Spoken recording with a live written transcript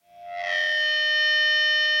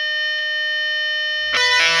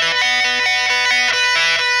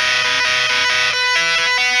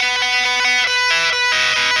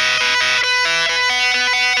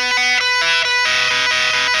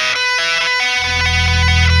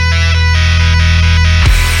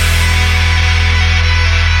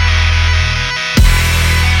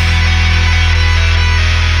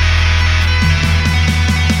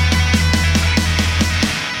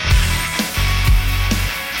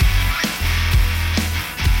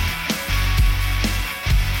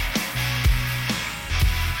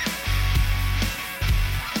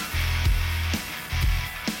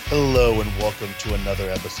welcome to another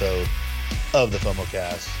episode of the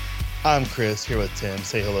FOMOcast. I'm Chris, here with Tim.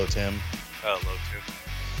 Say hello, Tim. Hello, Tim.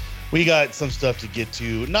 We got some stuff to get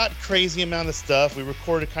to. Not crazy amount of stuff. We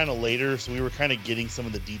recorded kind of later, so we were kind of getting some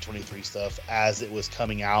of the D23 stuff as it was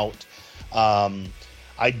coming out.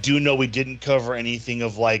 I do know we didn't cover anything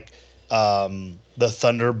of like the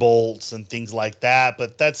Thunderbolts and things like that,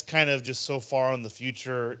 but that's kind of just so far in the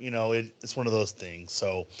future. You know, it's one of those things.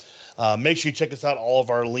 So make sure you check us out. All of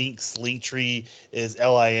our links. Linktree is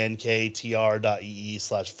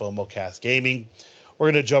linktr.ee/FOMOcast gaming.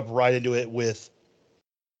 We're going to jump right into it with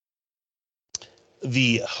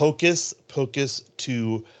the Hocus Pocus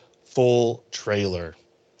 2 full trailer.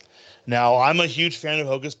 Now, I'm a huge fan of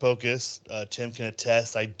Hocus Pocus. Tim can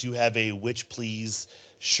attest. I do have a Witch Please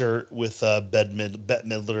shirt with Bette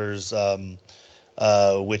Midler's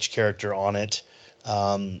witch character on it.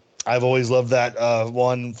 I've always loved that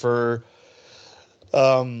one for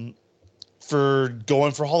going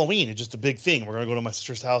for Halloween. It's just a big thing. We're going to go to my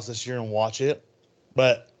sister's house this year and watch it.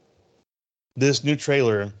 But this new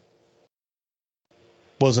trailer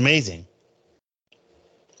was amazing.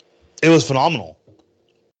 It was phenomenal.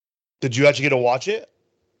 Did you actually get to watch it?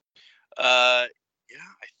 Yeah, I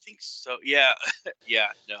think so. Yeah, yeah.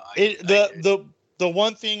 No, The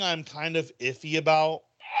one thing I'm kind of iffy about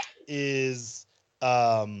is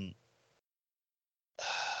I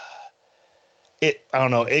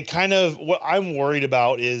don't know. It kind of, what I'm worried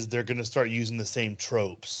about is they're going to start using the same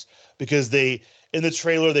tropes, because in the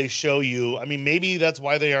trailer they show you. I mean, maybe that's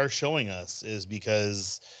why they are showing us, is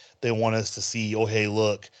because they want us to see, oh hey,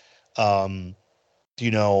 look,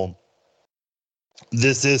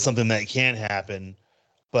 this is something that can happen,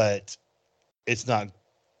 but it's not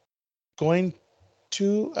going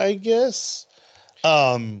to, I guess.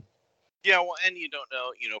 Yeah, well, and you don't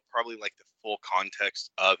know, probably like the full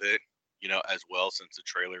context of it, as well, since the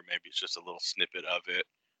trailer maybe it's just a little snippet of it,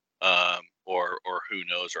 or who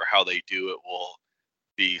knows, or how they do it will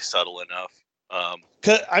be subtle enough.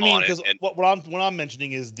 Because what I'm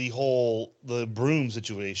mentioning is the broom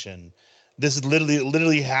situation. This is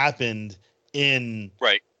literally happened in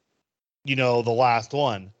right, the last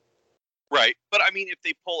one. Right, but I mean, if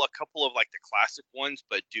they pull a couple of like the classic ones,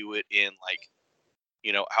 but do it in like,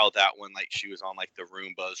 how that one, like she was on like the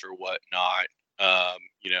Roombas or whatnot,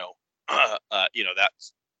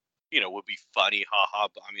 that's, would be funny, haha.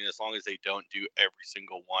 But I mean, as long as they don't do every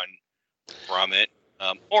single one from it,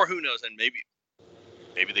 or who knows, and maybe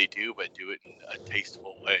they do, but do it in a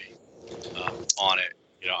tasteful way on it.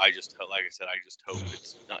 I just, like I said, I just hope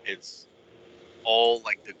it's all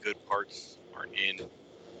like the good parts are in the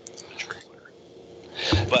trailer.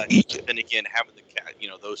 But then again, having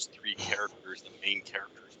those three characters, the main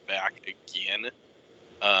characters, back again,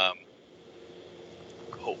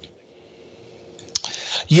 hopefully.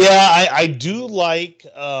 Yeah, I do like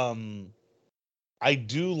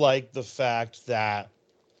the fact that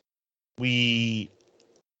we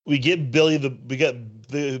get Billy the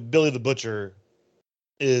Butcher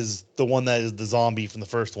is the one that is the zombie from the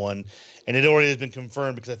first one, and it already has been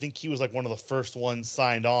confirmed because I think he was like one of the first ones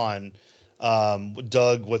signed on.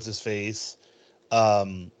 Doug, what's his face,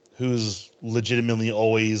 who's legitimately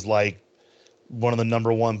always like one of the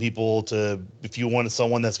number one people to, if you want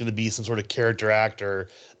someone that's going to be some sort of character actor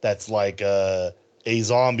that's like a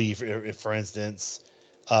zombie, for instance,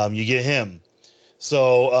 you get him.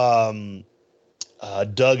 So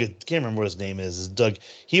Doug, I can't remember what his name is Doug.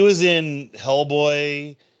 He was in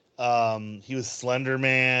Hellboy. He was Slender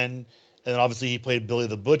Man, and obviously he played Billy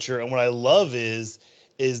the Butcher. And what I love is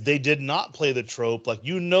they did not play the trope, like,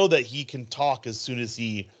 that he can talk as soon as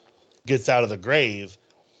he gets out of the grave.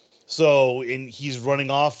 So, and he's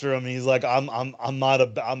running after him, and he's like, I'm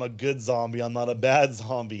a good zombie. I'm not a bad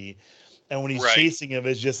zombie. And when he's chasing him,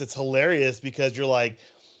 it's hilarious, because you're like,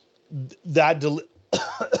 that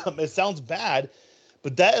it sounds bad,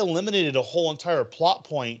 but that eliminated a whole entire plot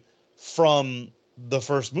point from the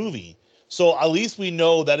first movie. So at least we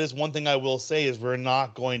know that is one thing I will say, is we're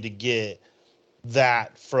not going to get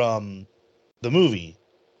that from the movie.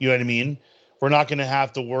 You know what I mean? We're not going to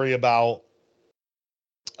have to worry about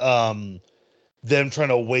them trying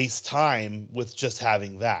to waste time with just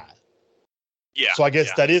having that. Yeah. So I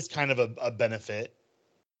guess that is kind of a benefit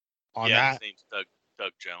on that. His name's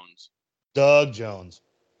Doug Jones. Doug Jones.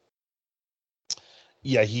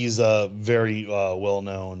 Yeah, he's very well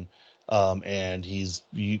known, and he's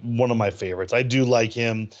one of my favorites. I do like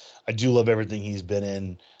him. I do love everything he's been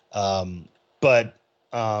in.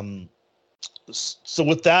 So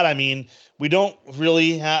with that, I mean, we don't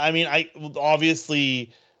really have. I mean,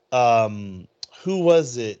 obviously, who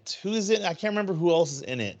was it? Who is it? I can't remember who else is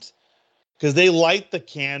in it. because they light the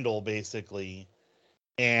candle basically,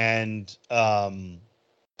 and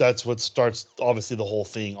that's what starts obviously the whole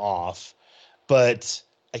thing off. But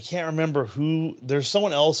I can't remember who. There's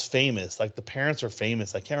someone else famous. Like the parents are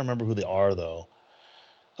famous. I can't remember who they are though.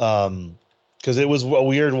 Because it was a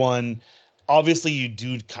weird one. Obviously, you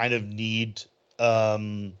do kind of need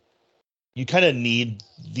you kind of need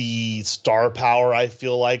the star power. I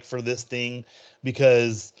feel like for this thing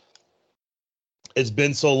because it's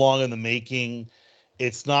been so long in the making.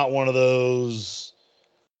 It's not one of those.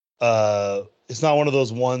 It's not one of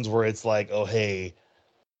those ones where it's like, oh hey,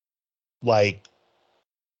 like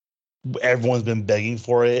everyone's been begging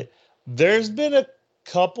for it. There's been a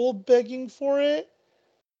couple begging for it,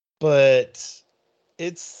 but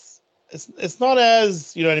it's not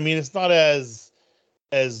as, you know what I mean? It's not as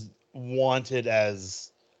wanted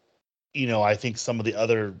as, I think some of the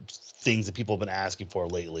other things that people have been asking for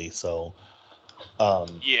lately. So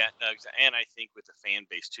Yeah, no, and I think with the fan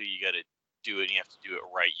base too, you got to do it. And you have to do it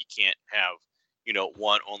right. You can't have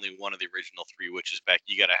only one of the original three, which is back.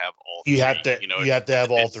 You got to have all three. you have to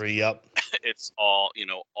have all three. Yep. It's all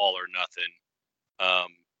all or nothing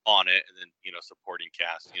on it, and then supporting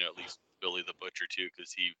cast. At least Billy the Butcher too,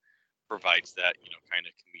 because he provides that kind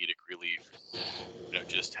of comedic relief.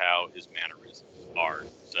 Just how his mannerisms are.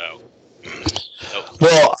 So.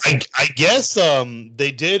 Well, I guess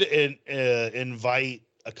they did invite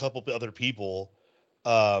a couple other people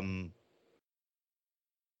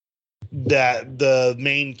that the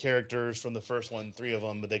main characters from the first one, three of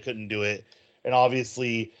them, but they couldn't do it. And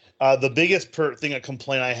obviously, the biggest thing a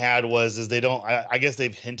complaint I had is they don't. I guess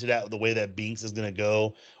they've hinted at the way that Binks is going to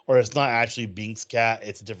go, or it's not actually Binks' cat;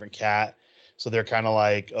 it's a different cat. So they're kind of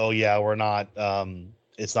like, oh yeah, we're not.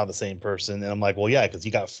 It's not the same person. And I'm like, well, yeah, because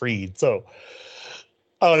he got freed. So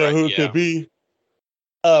I don't know who it could be.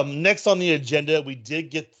 Next on the agenda, we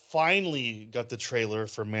did finally got the trailer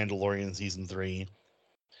for Mandalorian season 3.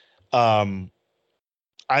 I'm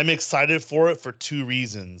excited for it for two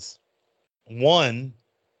reasons. One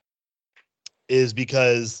is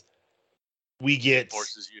because it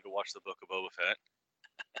forces you to watch the Book of Boba Fett.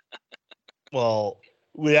 Well,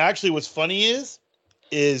 what's funny is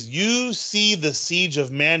you see the Siege of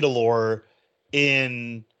Mandalore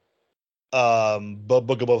in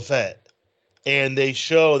Book of Boba Fett, and they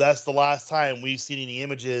show that's the last time we've seen any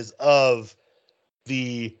images of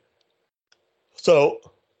the. So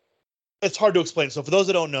it's hard to explain. So for those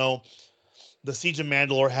that don't know, the Siege of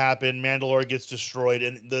Mandalore happened. Mandalore gets destroyed,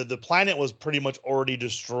 and the planet was pretty much already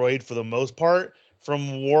destroyed for the most part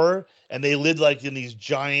from war, and they lived like in these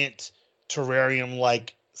giant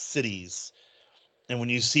terrarium-like cities. And when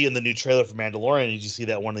you see in the new trailer for Mandalorian, you see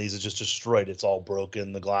that one of these is just destroyed. It's all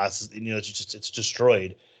broken. The glass is, it's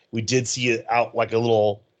destroyed. We did see it out like a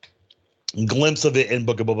little glimpse of it in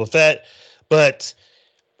Book of Boba Fett, but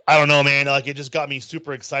I don't know, man. Like it just got me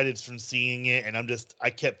super excited from seeing it, and I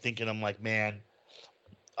kept thinking, I'm like, man,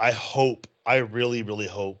 I really, really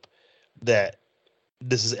hope that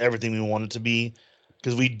this is everything we want it to be,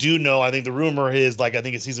 because we do know. I think the rumor is I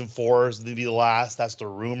think it's season 4 is going to be the last. That's the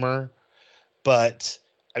rumor, but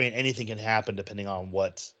I mean, anything can happen depending on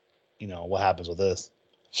what happens with this.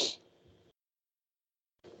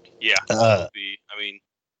 Yeah, it'll be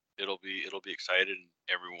excited, and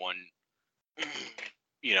everyone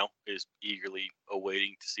is eagerly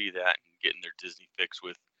awaiting to see that and getting their Disney fix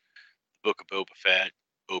with the Book of Boba Fett,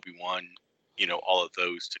 Obi-Wan, all of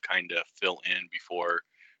those to kind of fill in before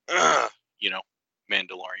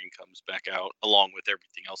Mandalorian comes back out, along with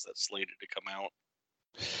everything else that's slated to come out.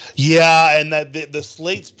 Yeah, and that the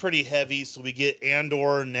slate's pretty heavy, so we get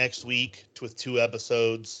Andor next week with 2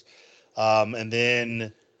 episodes, and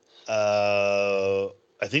then I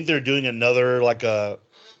think they're doing another like a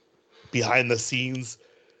behind the scenes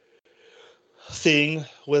thing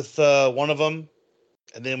with one of them,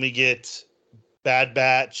 and then we get Bad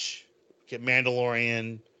Batch, get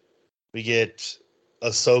Mandalorian, we get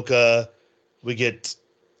Ahsoka, we get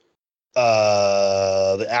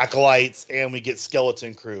the Acolytes, and we get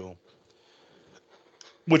Skeleton Crew,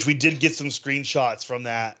 which we did get some screenshots from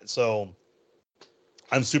that. So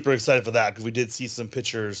I'm super excited for that because we did see some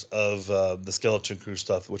pictures of the Skeleton Crew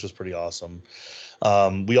stuff, which was pretty awesome.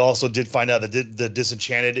 We also did find out that the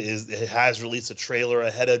Disenchanted has released a trailer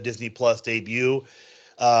ahead of Disney Plus debut.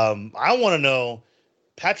 I want to know,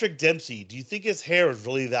 Patrick Dempsey, do you think his hair is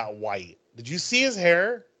really that white? Did you see his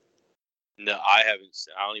hair? No, I haven't.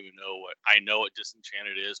 I don't even know I know what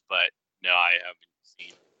Disenchanted is, but no, I haven't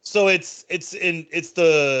seen. So it's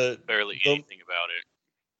the barely anything about it.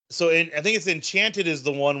 So I think it's Enchanted is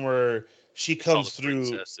the one where she comes through.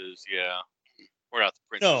 Princesses, yeah. We're not the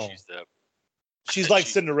princess. No. She's the she's like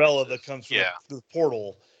Cinderella that comes from the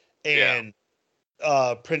portal, and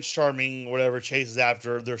Prince Charming, whatever, chases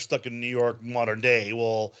after her. They're stuck in New York, modern day.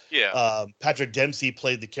 Well, Patrick Dempsey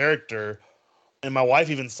played the character, and my wife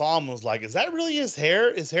even saw him and was like, "Is that really his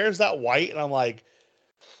hair? His hair is that white?" And I'm like,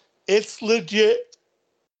 "It's legit."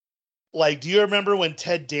 Like, do you remember when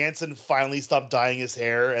Ted Danson finally stopped dyeing his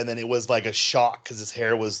hair, and then it was like a shock because his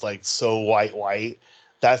hair was like so white?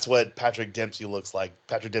 That's what Patrick Dempsey looks like.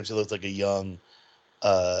 Patrick Dempsey looks like a young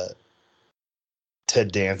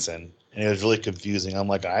Ted Danson, and it was really confusing. I'm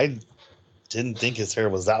like, I didn't think his hair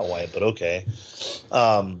was that white, but okay.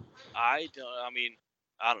 I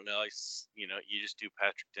don't know. You just do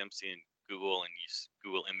Patrick Dempsey and Google, and you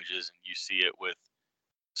Google images, and you see it with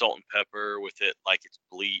salt and pepper, with it like it's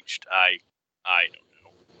bleached. I don't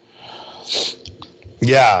know.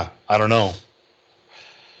 Yeah, I don't know.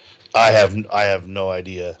 I have no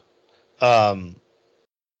idea. I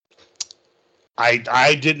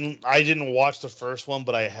didn't watch the first one,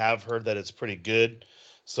 but I have heard that it's pretty good.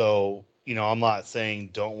 So, I'm not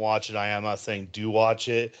saying don't watch it. I am not saying do watch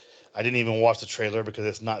it. I didn't even watch the trailer because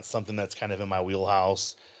it's not something that's kind of in my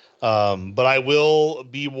wheelhouse. But I will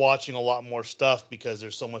be watching a lot more stuff because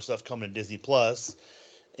there's so much stuff coming to Disney Plus,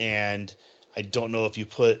 and I don't know if you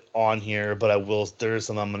put on here, but I will. There's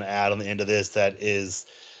something I'm going to add on the end of this that is,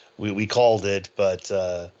 we called it, but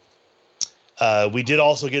we did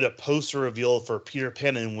also get a poster reveal for Peter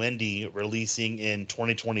Pan and Wendy releasing in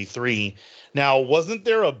 2023. Now, wasn't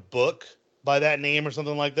there a book by that name or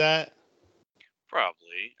something like that?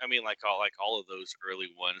 Probably. I mean, like all of those early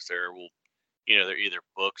ones, they're either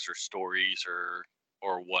books or stories or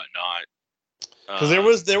whatnot.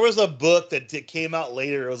 Because there was a book that came out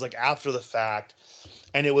later. It was like after the fact,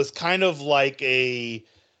 and it was kind of like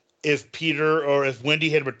if Peter or if Wendy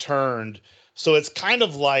had returned. So it's kind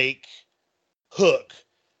of like Hook,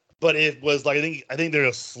 but it was like I think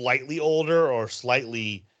they're slightly older or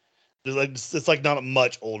slightly. It's like not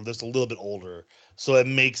much older. Just a little bit older, so it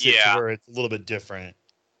makes it to where it's a little bit different.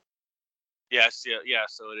 Yes, yeah.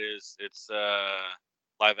 So it is. It's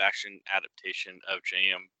live action adaptation of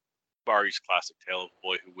J.M. Barrie's classic tale of a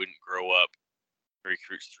boy who wouldn't grow up. He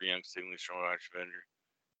recruits 3 young siblings from a large vendor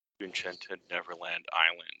to enchanted Neverland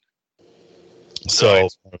Island. So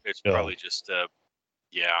it's probably just an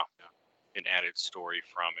added story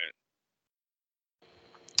from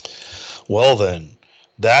it. Well then,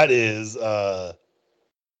 that is I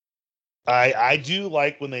do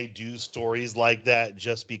like when they do stories like that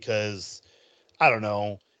just because I don't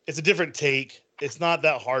know, it's a different take. It's not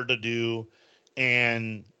that hard to do,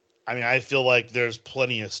 and I mean I feel like there's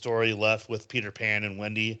plenty of story left with Peter Pan and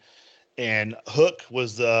Wendy, and Hook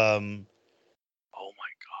was oh my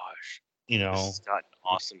gosh, this has got an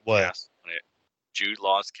awesome cast on it. Jude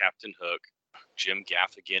Law's Captain Hook, Jim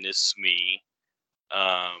Gaffigan is Smee,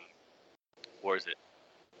 where is it?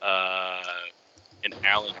 And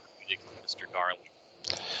Alan Tudyk, Mr. Darling.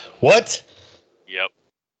 What? Yep.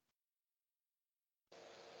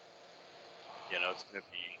 It's gonna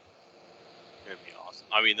be awesome.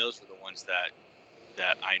 I mean, those are the ones that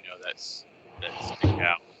I know that stick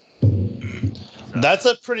out. That's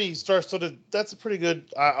a pretty that's a pretty good.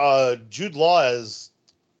 Jude Law as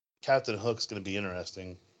Captain Hook's gonna be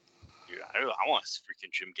interesting. Dude, I want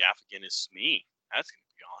freaking Jim Gaffigan as Smee. That's gonna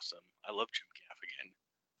be awesome. I love Jim Gaffigan.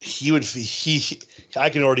 I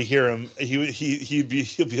can already hear him. He'll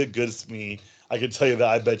be a good Smee. I can tell you that.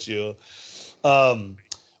 I bet you.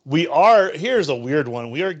 Here's a weird one.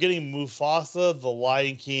 We are getting Mufasa, the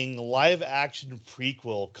Lion King live action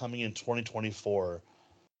prequel coming in 2024.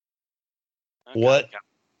 What?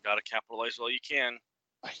 Gotta capitalize while you can.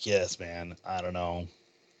 I guess, man. I don't know.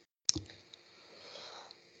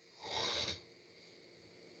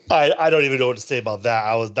 I don't even know what to say about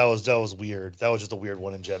that. That was weird. That was just a weird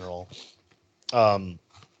one in general.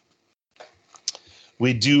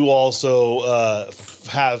 We do also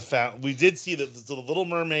have found. We did see that the Little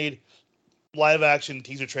Mermaid live action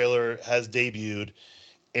teaser trailer has debuted,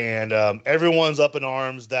 and everyone's up in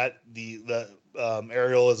arms that the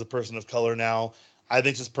Ariel is a person of color now. I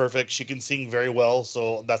think she's perfect. She can sing very well,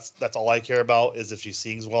 so that's all I care about is if she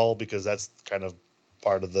sings well, because that's kind of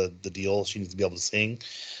part of the deal. She needs to be able to sing.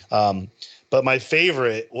 But my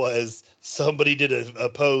favorite was somebody did a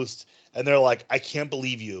post, and they're like, "I can't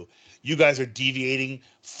believe you. You guys are deviating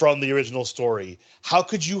from the original story. How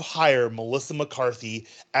could you hire Melissa McCarthy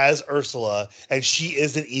as Ursula and she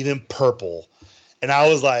isn't even purple?" And I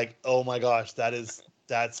was like, "Oh my gosh, that's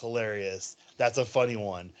hilarious. That's a funny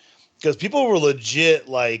one." Because people were legit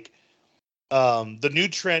like, the new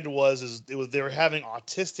trend they were having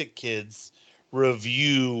autistic kids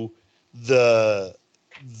review the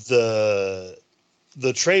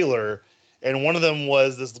the trailer, and one of them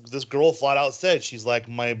was this girl flat out said, she's like,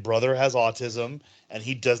 my brother has autism and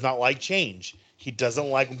he does not like change. He doesn't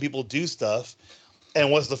like when people do stuff. And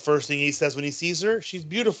what's the first thing he says when he sees her? She's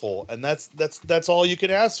beautiful, and that's all you can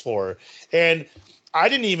ask for. And I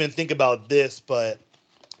didn't even think about this, but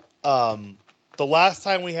um, the last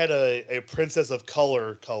time we had a princess of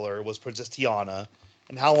color was Princess Tiana,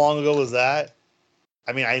 and how long ago was that?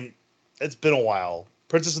 I mean, it's been a while.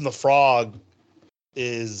 Princess and the Frog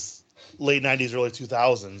is late '90s, early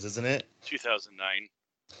 2000s, isn't it? 2009.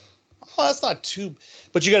 Oh, that's not too.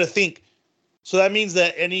 But you got to think. So that means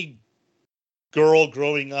that any girl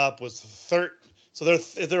growing up was so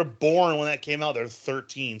if they're born when that came out, they're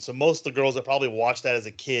 13. So most of the girls that probably watched that as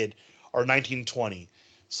a kid are 1920.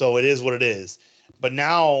 So it is what it is. But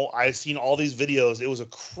now I've seen all these videos. It was a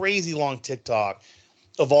crazy long TikTok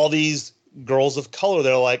of all these girls of color.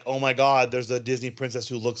 They're like, oh my God, there's a Disney princess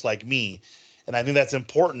who looks like me. And I think that's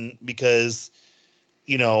important because,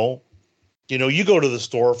 you know, you go to the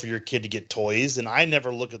store for your kid to get toys, and I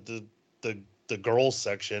never look at the the girls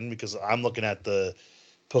section because I'm looking at the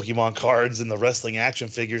Pokemon cards and the wrestling action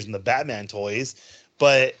figures and the Batman toys.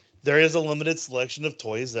 But there is a limited selection of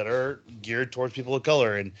toys that are geared towards people of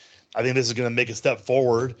color, and I think this is going to make a step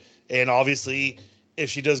forward. And obviously, if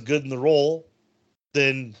she does good in the role,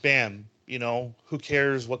 then bam, who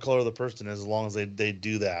cares what color the person is as long as they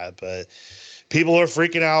do that. But people are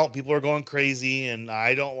freaking out, people are going crazy, and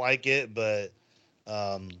I don't like it, but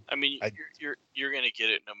I mean, you're gonna get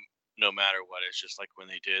it no matter what. It's just like when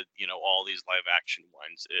they did, all these live action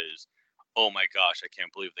ones. Is, oh my gosh, I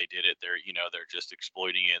can't believe they did it. They're just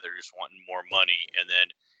exploiting it. They're just wanting more money, and then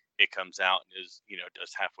it comes out and is,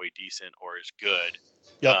 does halfway decent or is good.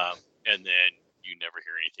 Yep. And then you never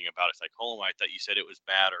hear anything about it. It's like, oh, I thought you said it was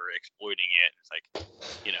bad or exploiting it. It's like,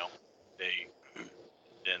 they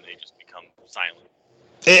just become silent.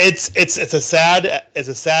 It's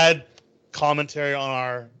a sad commentary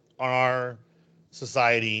on our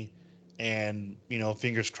society, and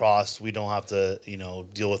fingers crossed we don't have to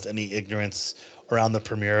deal with any ignorance around the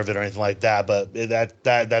premiere of it or anything like that. But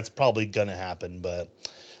that's probably gonna happen. But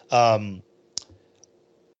um,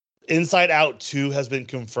 Inside Out 2 has been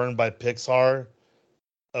confirmed by Pixar.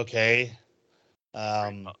 Okay.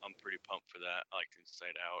 I'm pretty pumped for that. I like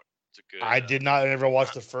Inside Out. It's a good. I did not ever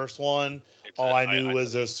watch the first one. All I knew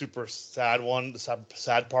was a super sad one. The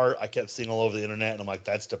sad part I kept seeing all over the internet, and I'm like,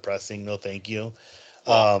 that's depressing. No, thank you.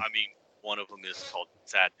 Well, I mean, one of them is called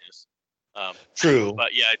Sadness. True.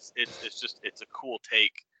 But yeah, it's a cool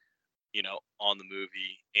take, on the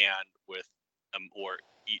movie, and with or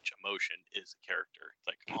each emotion is a character. It's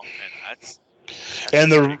like, oh man, that's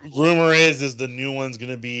and the rumor is the new one's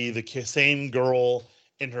gonna be the same girl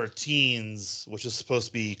in her teens, which is supposed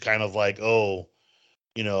to be kind of like, oh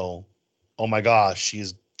my gosh,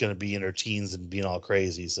 she's gonna be in her teens and being all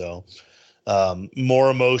crazy. So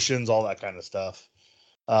more emotions, all that kind of stuff.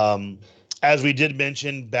 As we did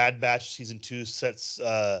mention, Bad Batch season 2 sets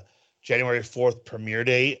January 4th premiere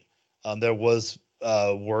date. There was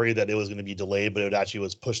worry that it was going to be delayed, but it actually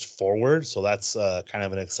was pushed forward. So that's kind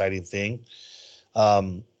of an exciting thing.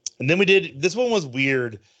 And then this one was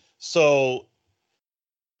weird. So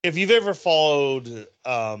if you've ever followed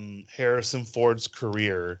Harrison Ford's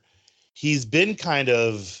career, he's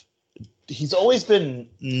always been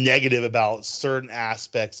negative about certain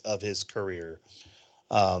aspects of his career.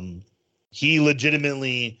 He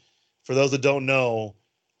legitimately, for those that don't know,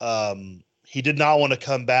 he did not want to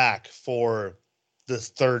come back for this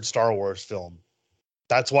third Star Wars film.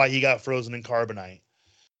 That's why he got frozen in carbonite.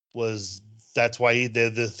 That's why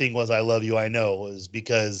the thing was, I love you, I know, was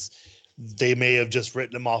because they may have just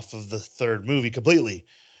written him off of the third movie completely.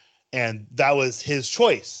 And that was his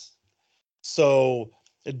choice. So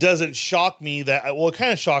it doesn't shock me it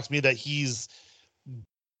kind of shocks me that he's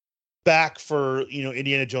back for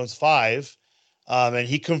Indiana Jones 5, and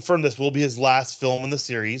he confirmed this will be his last film in the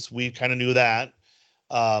series. We kind of knew that,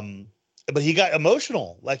 but he got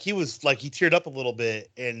emotional, like he teared up a little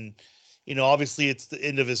bit, and obviously it's the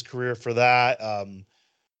end of his career for that.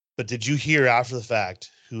 But did you hear after the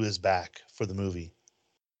fact who is back for the movie?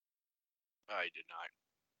 I did not.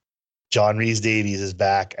 John Rhys-Davies is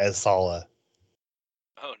back as Sallah.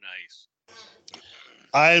 Oh, nice.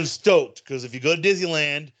 I'm stoked because if you go to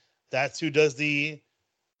Disneyland, that's who does the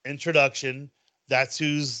introduction. That's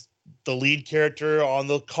who's the lead character on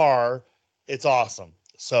the car. It's awesome.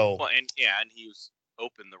 So, well, and he was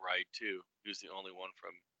open the ride too. He was the only one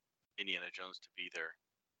from Indiana Jones to be there.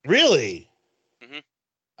 Really? Mm-hmm.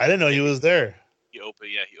 I didn't know he was there. He opened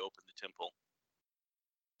the temple.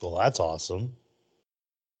 Well, that's awesome.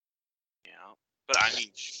 Yeah, but I mean,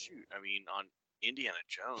 shoot, on Indiana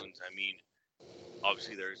Jones, I mean,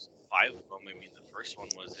 obviously there's 5 of them. I mean, the first one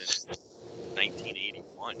was in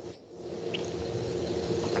 1981.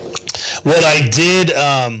 What I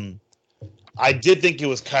did think it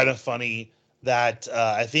was kind of funny that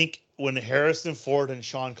I think when Harrison Ford and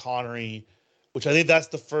Sean Connery, which I think that's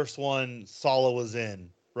the first one Solo was in,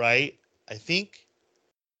 right? I think.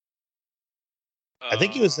 I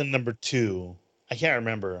think he was in number 2. I can't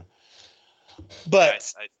remember.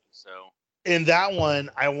 But I think so. In that one,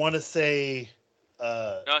 I want to say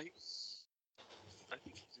No, I think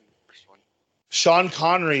he's in the first one. Sean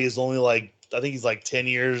Connery is only like, I think he's like 10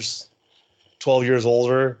 years, 12 years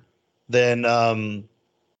older than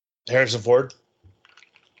Harrison Ford.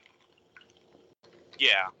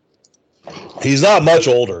 Yeah. He's not much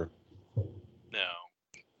older. No.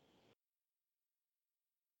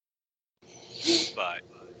 But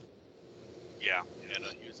yeah, no,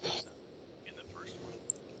 he was in the first one.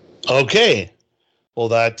 Okay. Well,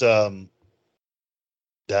 that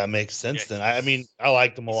makes sense then. I mean, I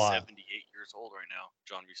liked him a lot. 78 years old right now,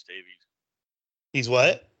 John Rhys Davies. He's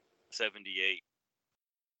what? 78.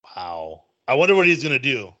 Wow. I wonder what he's going to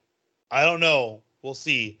do. I don't know. We'll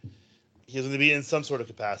see. He's going to be in some sort of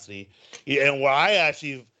capacity. And where I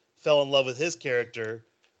actually fell in love with his character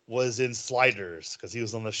was in Sliders, because he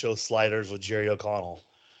was on the show Sliders with Jerry O'Connell.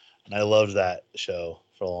 And I loved that show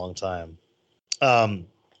for a long time.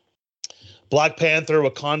 Black Panther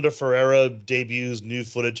Wakanda Forever debuts new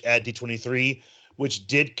footage at D23, which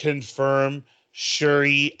did confirm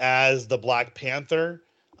Shuri as the Black Panther.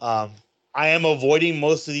 I am avoiding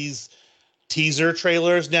most of these teaser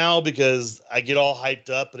trailers now because I get all hyped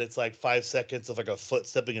up and it's like 5 seconds of like a foot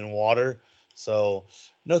stepping in water. So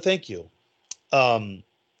no, thank you.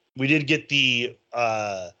 We did get the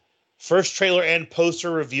first trailer and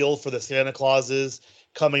poster revealed for the Santa Clauses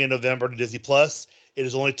coming in November to Disney Plus. It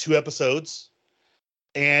is only 2 episodes,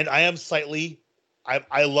 and I am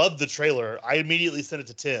I love the trailer. I immediately sent it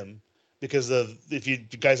to Tim because of, if you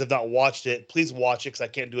guys have not watched it, please watch it because I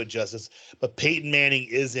can't do it justice. But Peyton Manning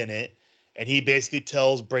is in it, and he basically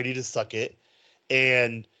tells Brady to suck it.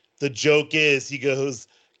 And the joke is, he goes,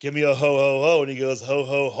 "Give me a ho ho ho," and he goes, "Ho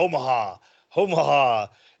ho homaha, homaha."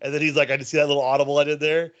 And then he's like, "I just see that little audible I did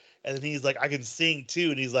there." And then he's like, "I can sing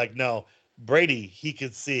too." And he's like, "No, Brady, he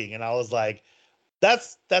could sing." And I was like,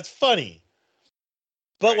 that's funny.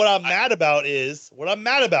 But what I'm mad about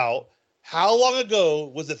how long ago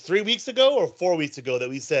was it? 3 weeks ago or 4 weeks ago that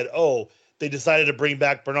we said, "Oh, they decided to bring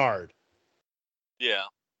back Bernard." Yeah.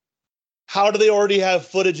 How do they already have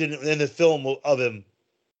footage in the film of him,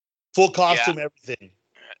 full costume, everything?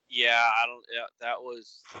 Yeah, I don't. Yeah, that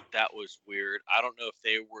was weird. I don't know if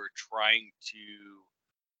they were trying to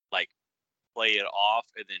like play it off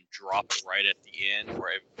and then drop it right at the end,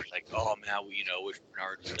 where everybody's like, "Oh man, we wish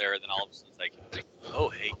Bernard was there." Then all of a sudden it's like, "Oh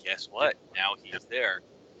hey, guess what? Now he's there."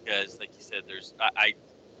 Because like you said, there's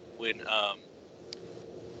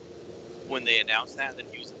when they announced that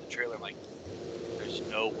he was in the trailer, I'm like, there's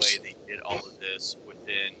no way they did all of this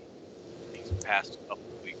within these past couple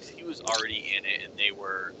of weeks. He was already in it, and they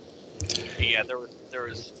were, yeah, there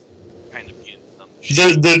was kind of in some.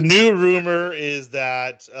 The new rumor is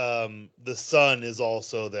that the son is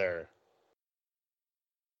also there. Yeah.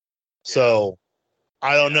 So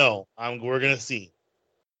I don't know. We're gonna see.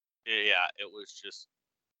 Yeah, it was just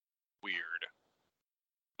weird.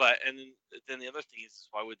 But and then the other thing is,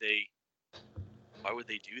 why would they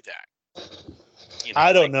do that?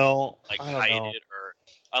 I don't know. Like hide it, or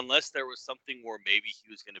unless there was something where maybe he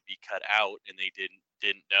was going to be cut out and they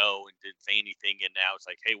didn't know and didn't say anything, and now it's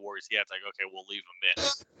like, hey, where's he at? It's like, okay, we'll leave him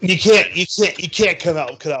in. You can't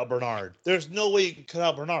cut out Bernard. There's no way you can cut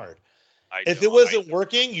out Bernard. If it wasn't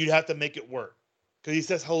working, you'd have to make it work. Because he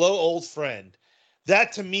says, "Hello, old friend."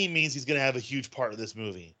 That to me means he's going to have a huge part of this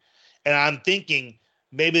movie. And I'm thinking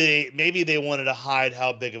maybe they wanted to hide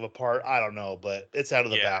how big of a part. I don't know, but it's out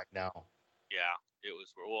of the bag now. Yeah, it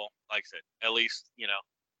was, well, like I said, at least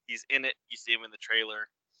he's in it. You see him in the trailer.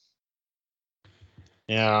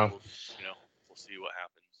 Yeah. We'll see what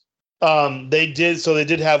happens. They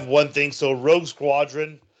did have one thing. So Rogue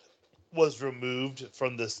Squadron was removed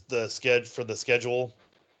from the schedule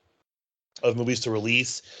of movies to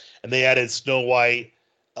release, and they added Snow White,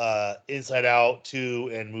 Inside Out 2,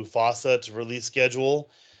 and Mufasa to release schedule.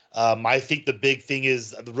 I think the big thing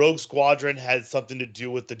is the Rogue Squadron had something to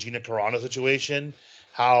do with the Gina Carano situation.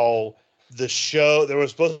 How the show, there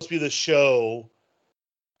was supposed to be the show,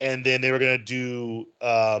 and then they were going to do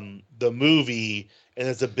the movie, and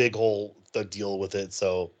it's a big whole deal with it.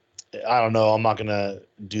 So I don't know. I'm not going to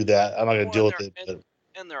do that. I'm not going to deal with it.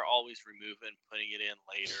 And they're always removing, putting it in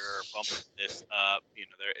later, or bumping this up.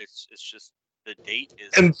 It's just the date is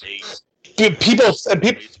And the date.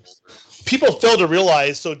 People fail to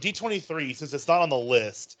realize. So D23, since it's not on the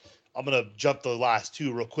list, I'm gonna jump the last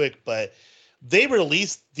two real quick. But they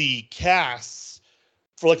released the casts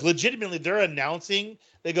for like legitimately. They're announcing.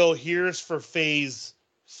 They go, here's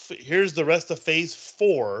the rest of Phase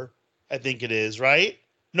 4. I think it is, right?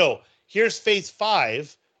 No, here's Phase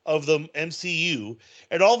 5 of the MCU,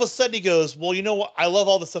 and all of a sudden he goes, well, you know what? I love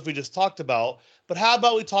all the stuff we just talked about, but how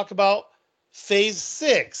about we talk about Phase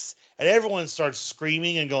 6? And everyone starts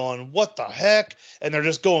screaming and going, what the heck? And they're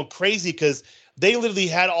just going crazy because they literally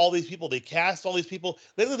had all these people. They cast all these people.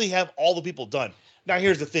 They literally have all the people done. Now,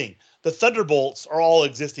 here's the thing. The Thunderbolts are all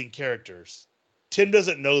existing characters. Tim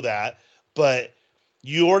doesn't know that, but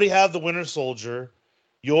you already have the Winter Soldier.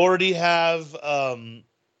 You already have it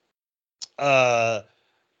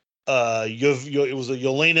was a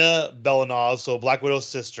Yelena Belanov, so Black Widow's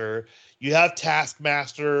sister. You have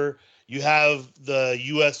Taskmaster. You have the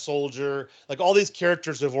U.S. Soldier. Like all these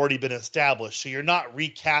characters have already been established, so you're not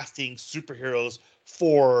recasting superheroes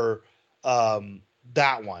for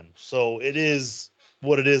that one. So it is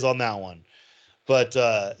what it is on that one. But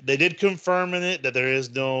they did confirm in it that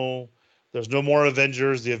there's no more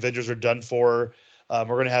Avengers. The Avengers are done for. We're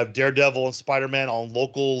going to have Daredevil and Spider-Man on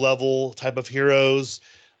local level type of heroes.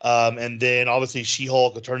 And then obviously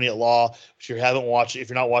She-Hulk, Attorney at Law. If you haven't watched it, if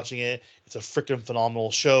you're not watching it, it's a freaking phenomenal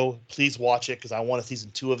show. Please watch it because I want a season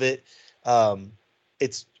 2 of it.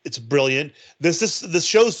 It's brilliant. This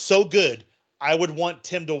show's so good. I would want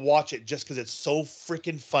Tim to watch it just because it's so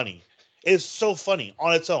freaking funny. It's so funny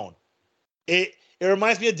on its own. It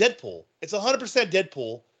reminds me of Deadpool. It's 100%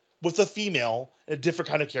 Deadpool with a female and a different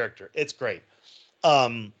kind of character. It's great.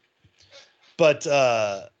 And what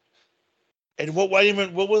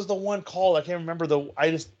was the one called? I can't remember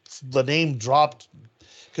the name dropped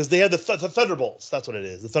because they had the Thunderbolts. That's what it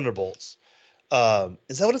is. The Thunderbolts.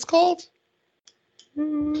 Is that what it's called?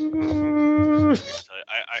 I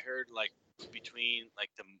heard like between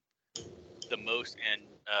like the most and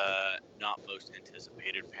not most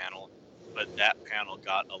anticipated panel, but that panel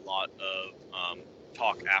got a lot of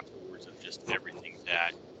talk afterwards of just everything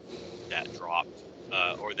that dropped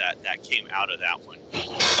or that came out of that one.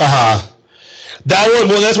 That one.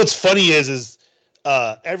 Well, that's what's funny is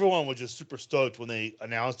everyone was just super stoked when they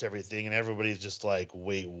announced everything, and everybody's just like,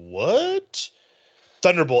 "Wait, what?"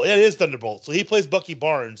 Thunderbolt. Yeah, it is Thunderbolt. So he plays Bucky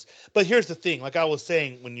Barnes. But here's the thing: like I was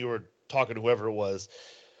saying when you were talking to whoever it was,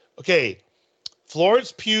 okay,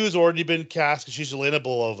 Florence Pugh's already been cast because she's Elena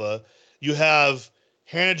Belova. You have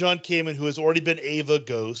Hannah John Kamen, who has already been Ava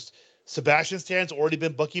Ghost. Sebastian Stan's already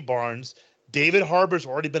been Bucky Barnes. David Harbour's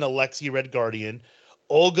already been Alexei Red Guardian.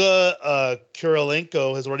 Olga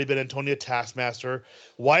Kurylenko has already been Antonia Taskmaster.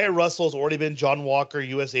 Wyatt Russell has already been John Walker,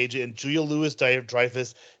 U.S. Agent. And Julia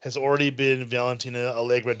Louis-Dreyfus has already been Valentina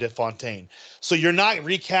Allegra de Fontaine. So you're not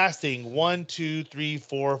recasting 1, 2, 3,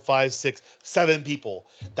 4, 5, 6, 7 people.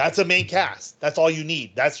 That's a main cast. That's all you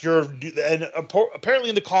need. That's your... And apparently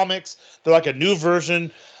in the comics, they're like a new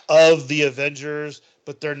version of the Avengers,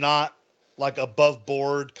 but they're not like above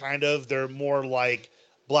board kind of. They're more like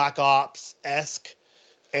Black Ops-esque.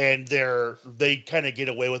 And they kind of get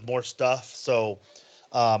away with more stuff. So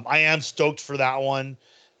I am stoked for that one.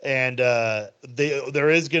 And there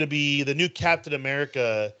is going to be the new Captain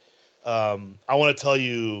America. I want to tell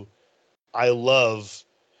you, I love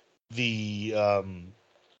the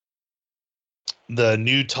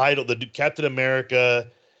new title. The new Captain America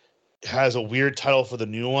has a weird title for the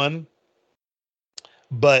new one,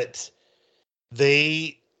 but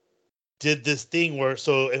they did this thing where,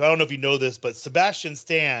 so if I don't know if you know this, but Sebastian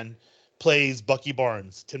Stan plays Bucky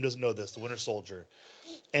Barnes. Tim doesn't know this, the Winter Soldier.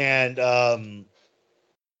 And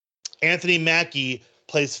Anthony Mackie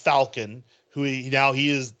plays Falcon, who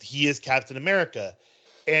he is Captain America.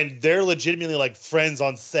 And they're legitimately like friends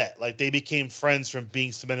on set. Like they became friends from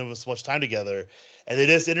spending so much time together. And they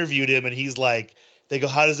just interviewed him and he's like, they go,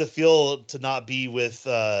 how does it feel to not be with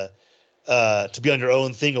to be on your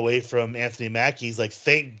own thing away from Anthony Mackie? He's like,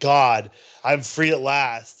 thank God I'm free at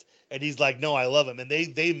last. And he's like, no, I love him. And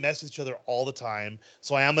they mess with each other all the time.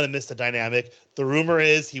 So I am going to miss the dynamic. The rumor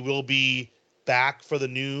is he will be back for the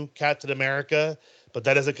new Captain America, but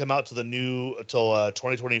that doesn't come out till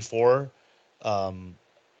 2024. And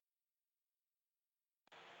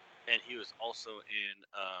he was also in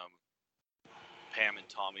Pam and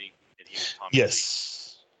Tommy. And he was Tommy.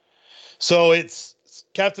 Yes. Lee. So it's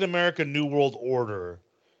Captain America New World Order.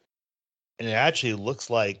 And it actually looks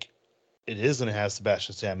like it is going to have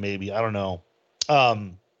Sebastian Stan, maybe. I don't know.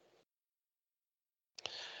 And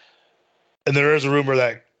there is a rumor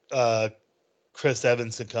that Chris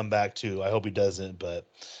Evans could come back too. I hope he doesn't, but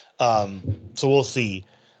So we'll see.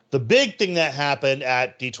 The big thing that happened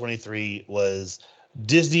at D23 was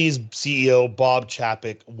Disney's CEO Bob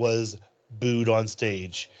Chapek was booed on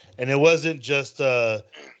stage, and it wasn't just a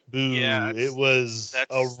boo; Yeah, it was a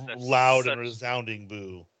that's loud and such. resounding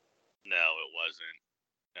boo. No, it wasn't.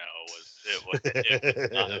 No,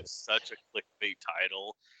 it was such a clickbait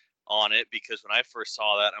title on it because when I first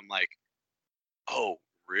saw that, I'm like, oh,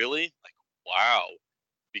 really? Like, wow.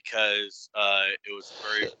 Because it was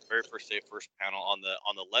very first day, first panel on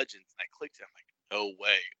the Legends, and I clicked it. I'm like, no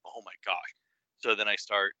way! Oh my gosh! So then I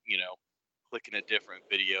start, clicking at different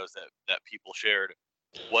videos that people shared.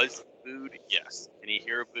 Was he booed? Yes. Can you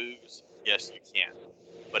hear boos? Yes, you can.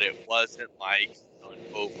 But it wasn't like an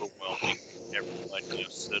overwhelming. Everyone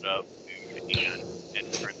stood up, booed,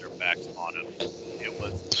 and turned their backs on him. It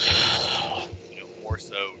was more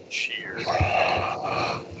so cheers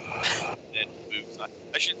than boos.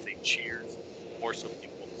 I shouldn't say cheers, more so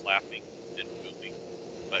people clapping than booing.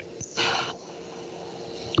 But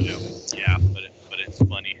yeah, but it's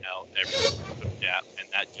funny how everyone took that and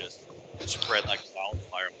that just spread like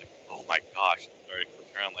wildfire. I'm like, oh my gosh! I started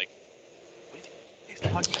clicking around like, what are you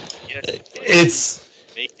guys talking about? Yes, It's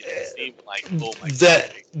making it seem like, oh my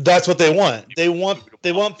gosh, that's what they want. They want booed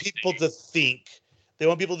him off the people stage. to think. They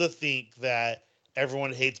want people to think that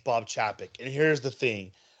everyone hates Bob Chapek. And here's the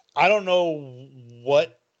thing: I don't know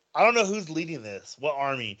what. I don't know who's leading this. What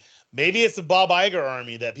army? Maybe it's the Bob Iger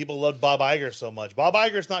army that people love Bob Iger so much. Bob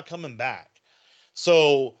Iger's not coming back.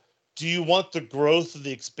 So, do you want the growth of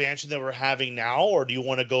the expansion that we're having now, or do you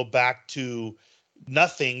want to go back to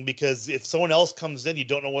nothing? Because if someone else comes in, you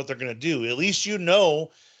don't know what they're going to do. At least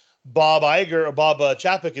Bob Iger or Bob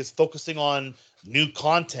Chapek is focusing on new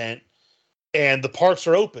content, and the parks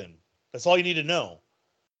are open. That's all you need to know.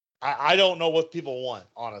 I don't know what people want,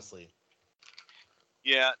 honestly.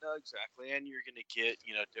 Yeah, no, exactly. And you're gonna get,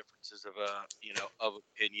 differences of of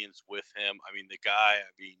opinions with him. I mean, the guy,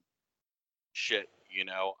 shit,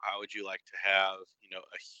 how would you like to have,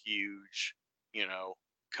 a huge,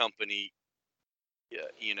 company, yeah,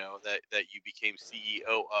 that you became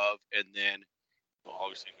CEO of, and then well,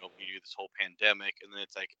 obviously, we do this whole pandemic, and then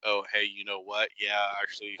it's like, oh, hey, you know what? Yeah,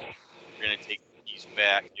 actually, we're gonna take the keys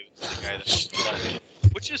back, give it to the guy that started it,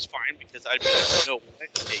 which is fine because I'd be like, no, what?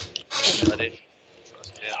 Hey, let it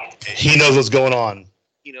trust him. Hey, He knows what's going on.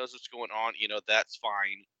 he knows what's going on. That's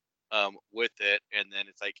fine with it. And then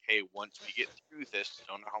it's like, hey, once we get through this,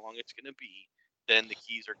 don't know how long it's gonna be. Then the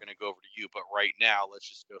keys are gonna go over to you. But right now, let's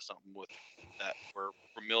just go something with that we're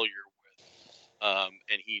familiar with.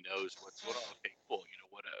 And he knows what's going on. Okay, cool.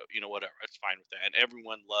 Whatever. That's fine with that. And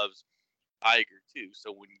everyone loves Iger too.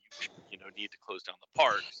 So when you need to close down the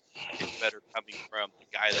parks, it's better coming from the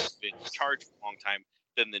guy that's been in charge for a long time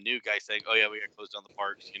than the new guy saying, "Oh yeah, we got to close down the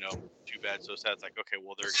parks." Too bad, so sad. It's like, okay,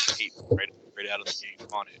 well they're gonna hate right out of the gate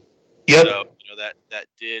on it. Yep. So that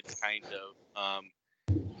did kind of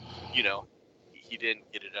he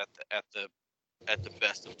didn't get it at the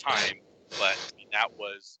best of time, but that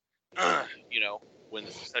was when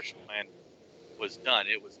the succession plan was done.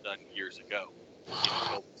 It was done years ago.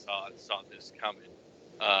 Nobody saw this coming.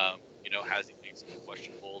 Has he made some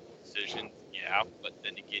questionable decisions? Yeah, but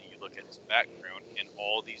then again, you look at his background and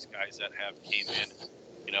all these guys that have came in.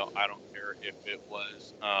 I don't care if it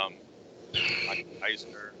was Mike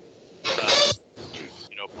Eisner,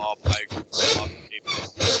 Bob Iger, Bob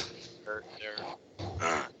Davis.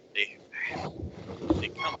 They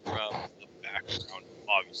come from the background,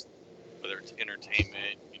 obviously, whether it's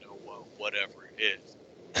entertainment, whatever it is,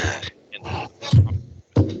 and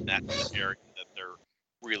that's the area that they're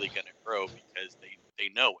really going to grow because they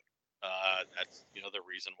know it. That's the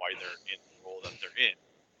reason why they're in the role that they're in,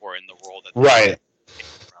 or in the role that they're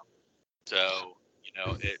from. So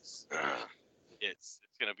it's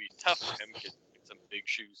going to be tough for him because it's some big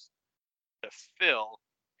shoes to fill.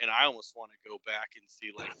 And I almost want to go back and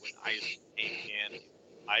see like when Isaac came in,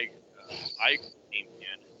 I came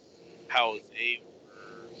in, how they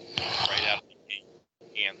were right out of the gate,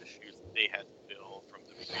 and the shoes that they had to fill from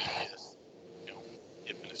the previous,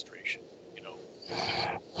 administration.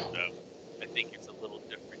 So I think it's a little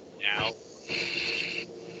different now.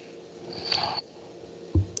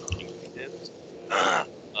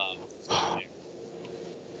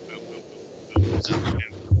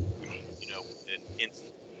 Within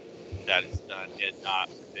instant that is done, and not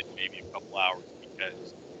within maybe a couple hours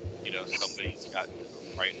because somebody's got to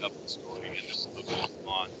write up the story and then post it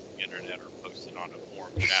on the internet or post it on a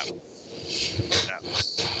forum chat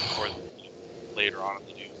or later on in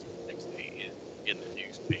the news the next day in the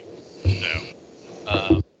newspaper.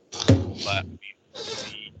 So, but we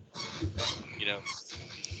see,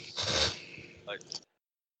 but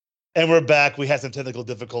And we're back. We had some technical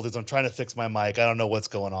difficulties. I'm trying to fix my mic. I don't know what's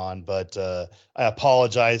going on, but I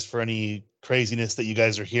apologize for any craziness that you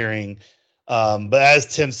guys are hearing. But as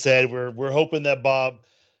Tim said, we're hoping that Bob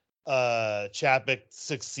Chapek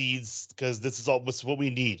succeeds because this is what we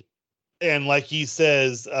need. And like he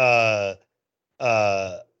says, uh,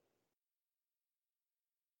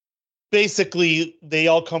 basically they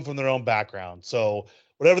all come from their own background. So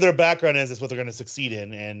whatever their background is what they're going to succeed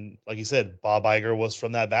in. And like you said, Bob Iger was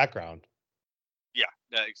from that background. Yeah,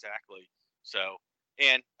 exactly. So,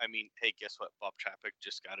 and I mean, hey, guess what? Bob Chapek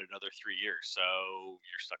just got another 3 years, so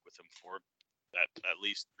you're stuck with him for at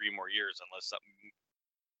least 3 more years, unless something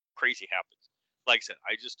crazy happens. Like I said,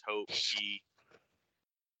 I just hope he,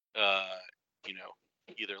 you know,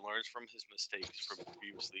 either learns from his mistakes from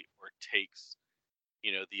previously or takes,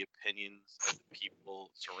 the opinions of the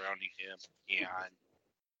people surrounding him and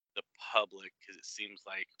the public, because it seems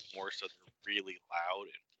like more so they're really loud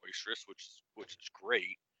and boisterous, which is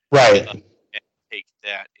great. Right. And take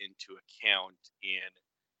that into account in,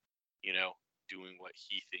 doing what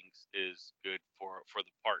he thinks is good for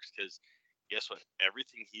the parks. Because guess what?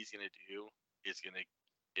 Everything he's gonna do is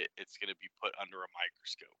it's gonna be put under a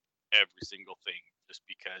microscope. Every single thing, just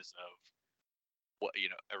because of what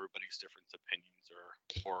everybody's different opinions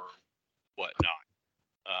or whatnot.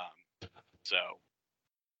 So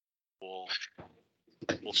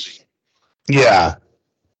we'll see. Yeah.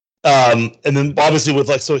 And then obviously with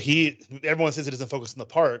everyone says it doesn't focus on the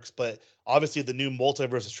parks, but obviously the new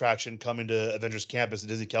multiverse attraction coming to Avengers Campus and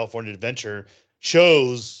Disney California Adventure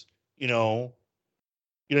shows, you know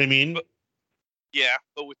what I mean? But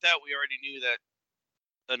with that, we already knew that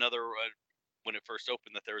another when it first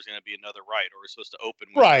opened that there was going to be another ride, or was supposed to open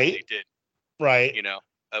when they did. Right.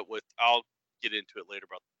 I'll get into it later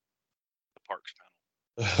about the parks panel.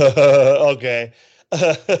 Okay.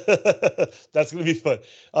 That's gonna be fun.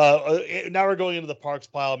 Now we're going into the parks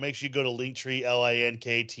pile. Make sure you go to Linktree,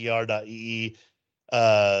 linktr.ee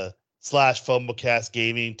 /FumbleCast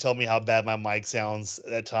Gaming. Tell me how bad my mic sounds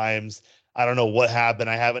at times. I don't know what happened.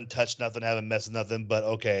 I haven't touched nothing, haven't messed with nothing, but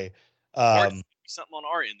okay. Or something on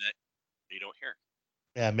our end that you don't hear.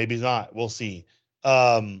 Yeah, maybe not. We'll see.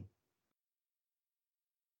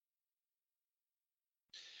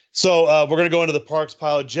 So we're gonna go into the parks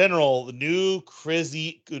pile. General, the new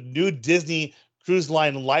Disney Cruise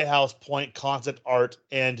Line Lighthouse Point concept art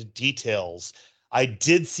and details. I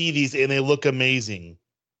did see these and they look amazing.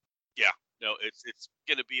 Yeah, no, it's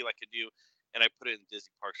gonna be like a new, and I put it in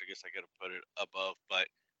Disney Parks. I guess I gotta put it above, but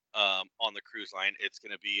on the cruise line, it's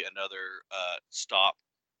gonna be another stop,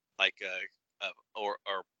 like or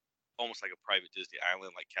almost like a private Disney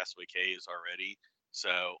island, like Castaway Cay is already.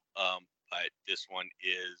 So, but this one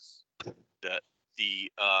is the the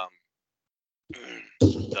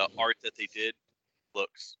art that they did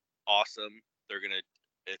looks awesome. I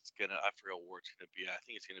forget where it's gonna be. I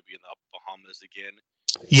think it's gonna be in the Bahamas again.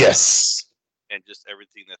 Yes. And just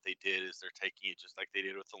everything that they did is they're taking it just like they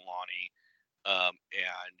did with Alani,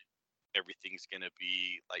 and everything's gonna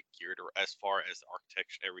be like geared, or as far as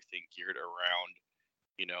architecture, everything geared around,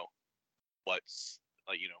 what's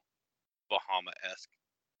Bahama-esque,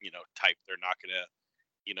 type. They're not gonna,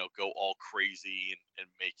 go all crazy and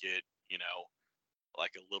make it,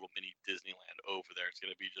 like a little mini Disneyland over there. It's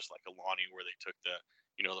gonna be just like Alani, where they took the,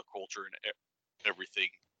 the culture and everything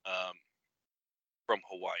from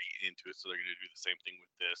Hawaii into it. So they're gonna do the same thing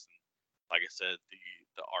with this. And like I said,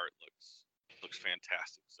 the art looks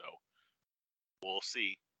fantastic. So we'll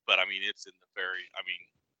see. But I mean, it's in the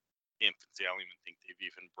infancy. I don't even think they've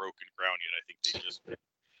even broken ground yet. I think they just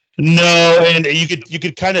No, and you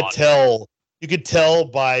could kind of tell. You could tell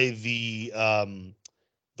by the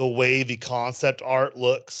way the concept art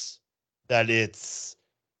looks that it's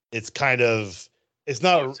kind of it's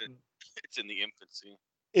not it's in the infancy.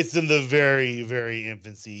 It's in the very very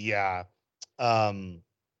infancy. Yeah.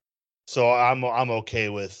 So I'm okay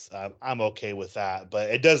with that, but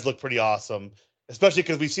it does look pretty awesome, especially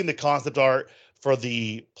because we've seen the concept art for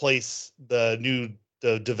the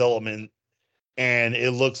development, and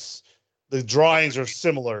the drawings are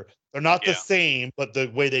similar. They're not the same, but the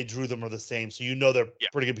way they drew them are the same. So they're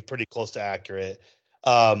pretty close to accurate.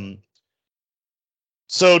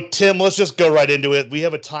 So Tim, let's just go right into it. We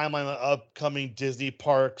have a timeline of upcoming Disney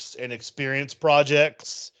parks and experience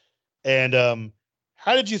projects, and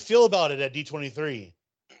how did you feel about it at D23?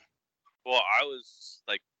 Well, I was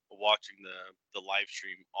like watching the live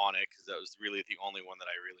stream on it because that was really the only one that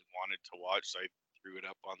I really wanted to watch. So I threw it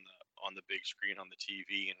up on the big screen on the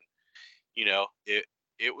TV, and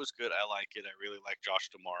it was good. I like it. I really like Josh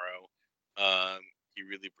D'Amaro. He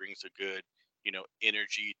really brings a good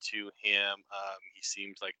energy to him. He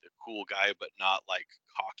seems like the cool guy, but not like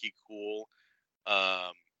cocky cool.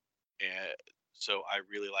 And so I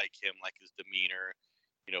really like him, like his demeanor.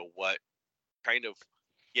 What kind of,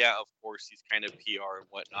 yeah, of course he's kind of PR and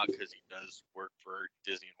whatnot because he does work for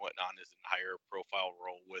Disney and whatnot, is in a higher profile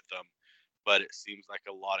role with them. But it seems like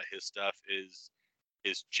a lot of his stuff is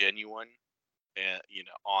genuine, and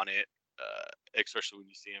on it. Especially when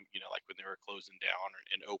you see him, like when they were closing down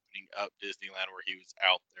and opening up Disneyland, where he was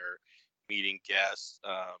out there meeting guests,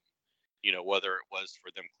 whether it was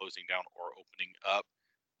for them closing down or opening up.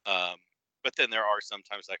 But then there are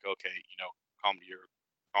sometimes like, okay, calm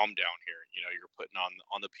down here. You're putting on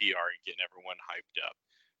the PR and getting everyone hyped up.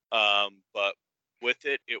 But with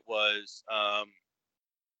it, it was a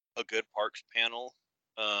good parks panel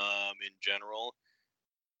in general.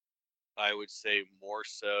 I would say more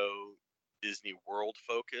so Disney World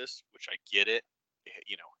focus, which I get it.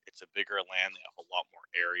 It's a bigger land. They have a lot more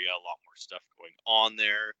area, a lot more stuff going on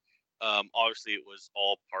there. Obviously, it was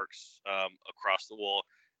all parks across the wall.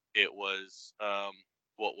 It was,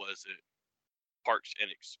 what was it? Parks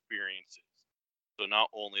and experiences. So not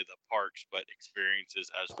only the parks, but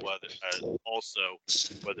experiences as also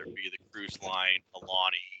whether it be the cruise line,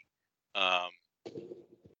 Aulani,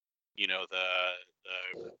 the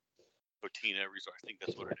Cotina Resort. I think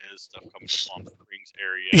that's what it is. Stuff coming from Palm Springs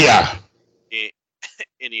area. Yeah.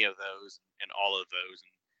 Any of those and all of those,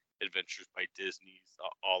 and Adventures by Disney's,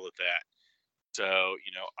 all of that. So,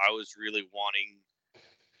 I was really wanting.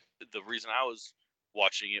 The reason I was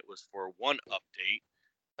watching it was for one update,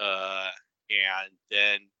 and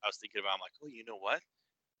then I was thinking about. I'm like, oh, you know what?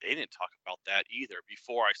 They didn't talk about that either.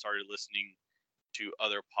 Before I started listening to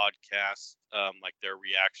other podcasts, like their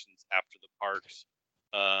reactions after the parks,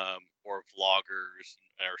 or vloggers,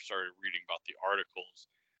 or started reading about the articles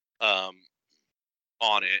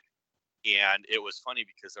on it. And it was funny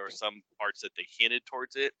because there were some parts that they hinted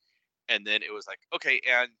towards it, and then it was like, okay,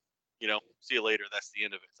 and see you later. That's the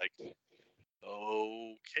end of it. It's like,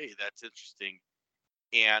 okay, that's interesting.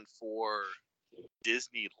 And for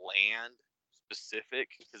Disneyland specific,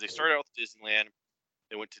 because they started out with Disneyland,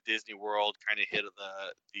 they went to Disney World, kind of hit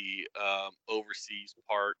the overseas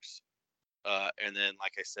parks, and then,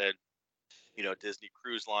 like I said, Disney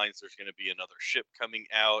Cruise Lines. There's going to be another ship coming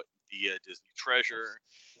out, the Disney Treasure,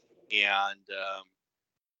 and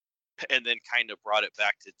then kind of brought it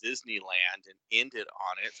back to Disneyland and ended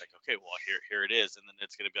on it. It's like, okay, well, here it is, and then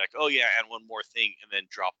it's going to be like, oh yeah, and one more thing, and then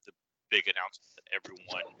drop the big announcement that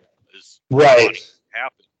everyone is right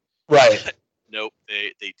happen. Right. Nope,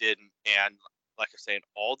 they didn't. And like I said,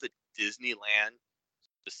 all the Disneyland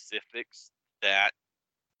specifics that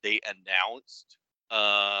they announced,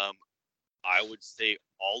 I would say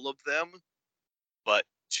all of them, but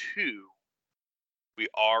two we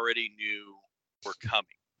already knew were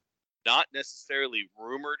coming. Not necessarily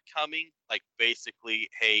rumored coming, like basically,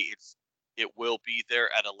 hey, it will be there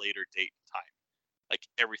at a later date and time. Like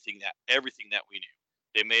everything that we knew.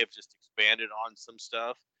 They may have just expanded on some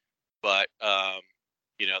stuff, but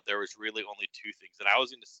there was really only two things. And I was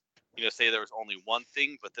going to say there was only one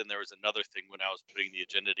thing, but then there was another thing when I was putting the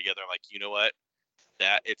agenda together. I'm like, you know what?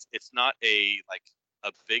 That it's not a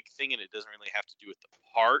big thing, and it doesn't really have to do with the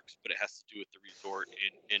parks, but it has to do with the resort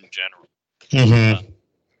in general. Mm-hmm.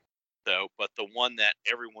 But the one that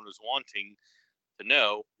everyone was wanting to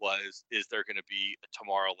know was, is there going to be a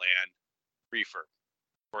Tomorrowland refurb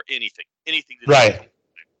or anything to do right. with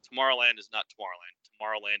Tomorrowland is not Tomorrowland.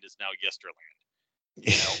 Tomorrowland is now Yesterland.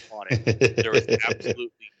 On it. There was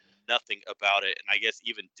absolutely nothing about it. And I guess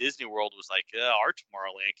even Disney World was like, our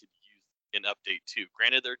Tomorrowland could use an update too.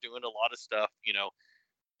 Granted, they're doing a lot of stuff,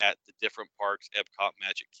 at the different parks, Epcot,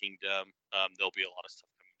 Magic Kingdom. There'll be a lot of stuff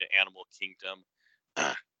coming to Animal Kingdom.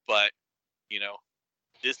 But,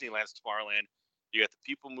 Disneyland's Tomorrowland, you got the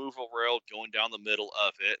People Mover Rail going down the middle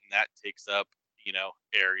of it, and that takes up,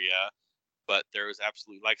 area. But there was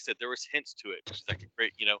absolutely, like I said, there was hints to it, which is like a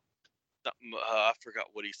great, I forgot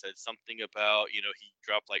what he said. Something about, he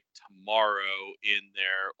dropped like tomorrow in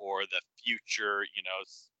there, or the future,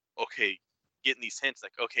 okay, getting these hints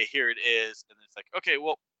like, okay, here it is. And it's like, okay,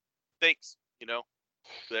 well, thanks,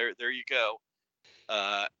 there you go,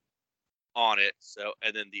 on it. So,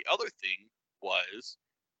 and then the other thing was,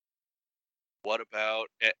 what about,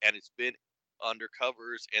 and it's been under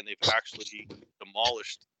covers, and they've actually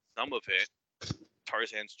demolished some of it,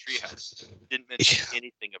 Tarzan's Treehouse. Didn't mention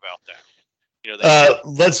anything about that. They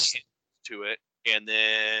let's to it, and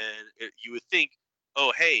then you would think,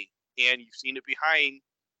 oh, hey, and you've seen it behind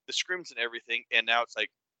the scrims and everything, and now it's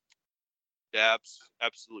like,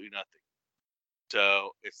 absolutely nothing.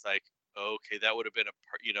 So it's like, okay, that would have been a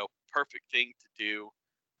perfect thing to do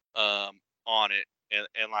on it.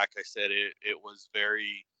 And like I said, it was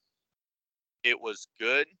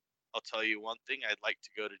good. I'll tell you one thing: I'd like to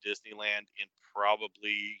go to Disneyland in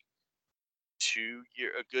probably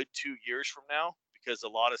a good 2 years from now, because a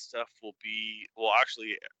lot of stuff will be, well,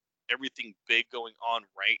 actually, everything big going on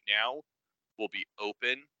right now will be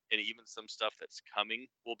open, and even some stuff that's coming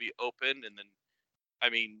will be open. And then, I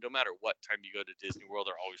mean, no matter what time you go to Disney World,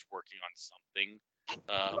 they're always working on something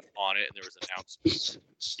on it, and there was announcements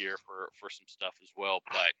here for some stuff as well.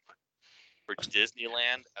 But for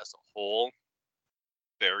Disneyland as a whole,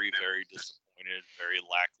 very, very disappointed, very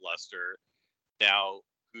lackluster. Now,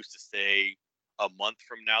 who's to say a month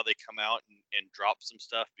from now they come out and drop some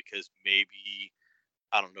stuff because maybe,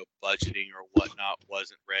 I don't know, budgeting or whatnot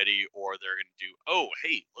wasn't ready, or they're going to do, oh,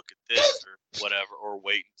 hey, look at this, or whatever, or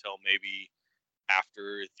wait until maybe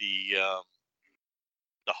after the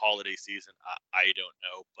holiday season. I don't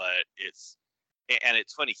know, but it's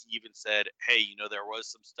funny. He even said, hey, there was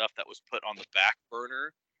some stuff that was put on the back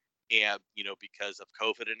burner, and because of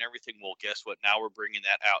COVID and everything. Well, guess what? Now we're bringing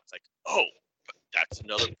that out. It's like, oh, but that's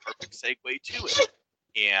another perfect segue to it.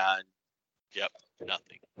 And yep,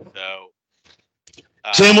 nothing. So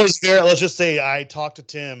Tim was there. Let's just say I talked to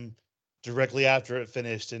Tim directly after it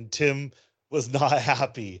finished, and Tim was not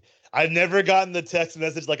happy. I've never gotten the text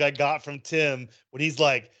message like I got from Tim when he's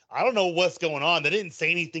like, I don't know what's going on. They didn't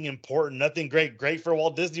say anything important, nothing great for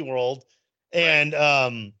Walt Disney World. And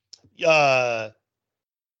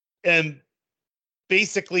and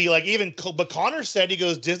basically, like, but Connor said, he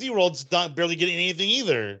goes, Disney World's not barely getting anything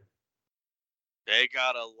either. They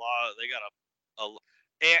got a lot. They got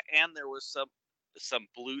and there was some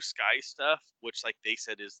blue sky stuff, which, like they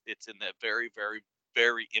said, it's in the very, very,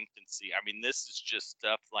 very infancy. I mean, this is just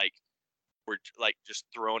stuff like we're like just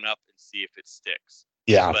throwing up and see if it sticks.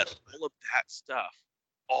 Yeah. But all of that stuff,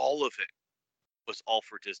 all of it, was all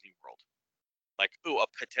for Disney World. Like, ooh, a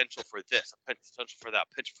potential for this, a potential for that,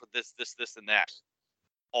 potential for this, and that.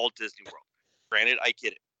 All Disney World. Granted, I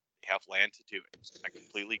get it. They have land to do it. I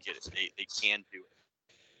completely get it. They can do it.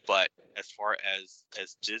 But as far as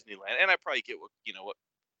Disneyland, and I probably get what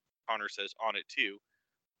Connor says on it too,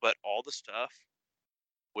 but all the stuff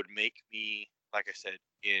would make me, like I said,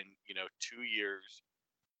 in 2 years,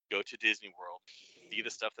 go to Disney World, see the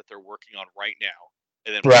stuff that they're working on right now,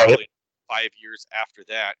 and then probably 5 years after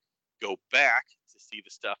that, go back to see the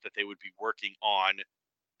stuff that they would be working on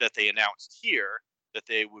that they announced here, that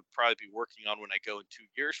they would probably be working on when I go in 2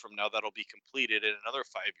 years from now. That'll be completed in another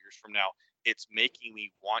 5 years from now. It's making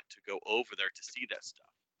me want to go over there to see that stuff.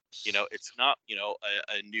 It's not,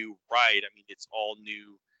 a new ride. I mean, it's all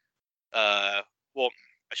new. Well,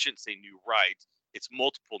 I shouldn't say new rides. It's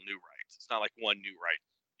multiple new rides. It's not like one new ride.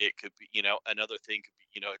 It could be, another thing could be,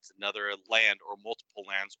 it's another land or multiple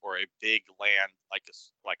lands or a big land like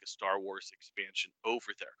a Star Wars expansion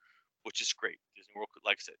over there, which is great. Disney World,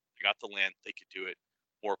 like I said, they got the land, they could do it.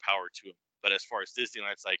 More power to them. But as far as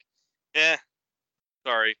Disneyland, it's like,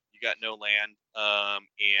 sorry, you got no land.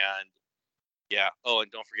 And yeah, oh, and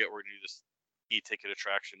don't forget we're gonna do this e-ticket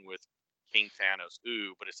attraction with King Thanos.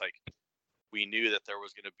 Ooh, but it's like, we knew that there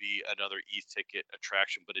was going to be another e-ticket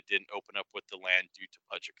attraction, but it didn't open up with the land due to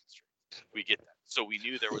budget constraints. We get that. So we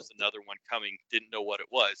knew there was another one coming, didn't know what it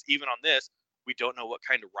was. Even on this, we don't know what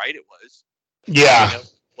kind of ride it was. Yeah. We know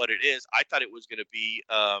what it is. I thought it was going to be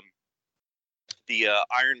the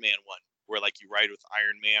Iron Man one, where like you ride with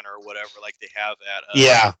Iron Man or whatever, like they have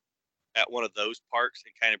at one of those parks,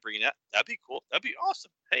 and kind of bringing that. That'd be cool. That'd be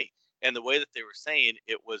awesome. Hey, and the way that they were saying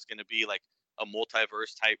it was going to be like a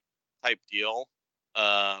multiverse type deal,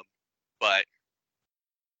 but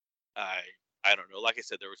I don't know. Like I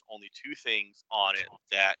said, there was only 2 things on it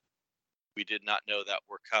that we did not know that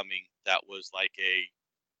were coming. That was like a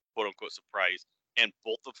quote unquote surprise, and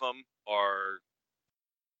both of them are.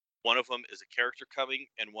 One of them is a character coming,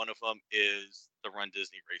 and one of them is the Run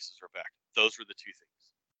Disney races are back. Those were the 2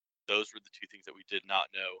 things. Those were the 2 things that we did not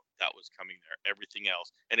know that was coming there. Everything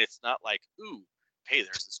else, and it's not like, ooh, hey,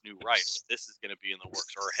 there's this new ride. This is going to be in the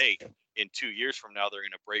works. Or, hey, in 2 years from now, they're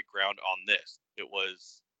going to break ground on this. It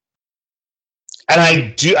was. And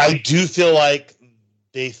I do feel like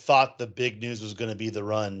they thought the big news was going to be the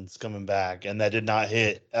runs coming back, and that did not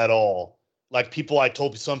hit at all. Like, I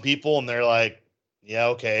told some people, and they're like, yeah,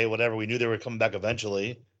 okay, whatever. We knew they were coming back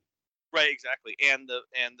eventually. Right, exactly. And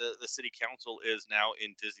the city council is now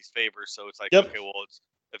in Disney's favor. So it's like, yep. Okay, well, it's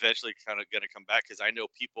eventually kind of going to come back, because I know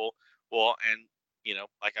people, well, and,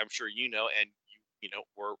 like I'm sure and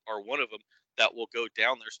are one of them that will go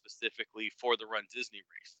down there specifically for the Run Disney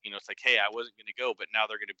race. It's like, hey, I wasn't going to go, but now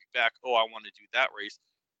they're going to be back. Oh, I want to do that race.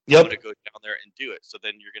 I'm going to go down there and do it. So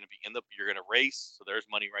then you're going to race. So there's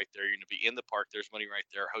money right there. You're going to be in the park. There's money right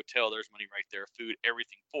there. Hotel, there's money right there. Food,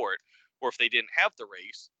 everything for it. Or if they didn't have the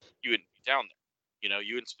race, you wouldn't be down there. You know,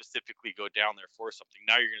 you wouldn't specifically go down there for something.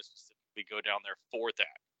 Now you're going to specifically go down there for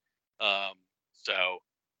that. So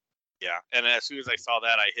yeah. And as soon as I saw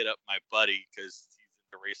that, I hit up my buddy because he's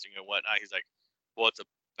into racing and whatnot. He's like, well, it's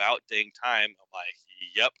about dang time. I'm like,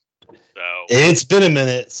 yep. So it's been a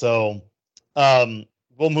minute. So,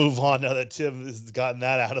 we'll move on now that Tim has gotten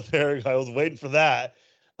that out of there. I was waiting for that.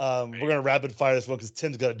 We're gonna rapid fire this one because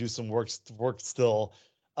Tim's got to do some work still.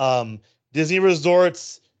 Disney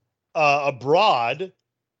resorts abroad.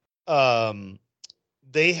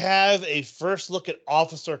 They have a first look at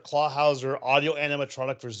Officer Clawhauser audio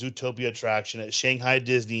animatronic for Zootopia attraction at Shanghai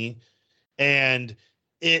Disney, and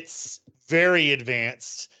it's very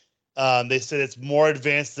advanced. They said it's more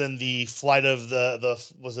advanced than the flight of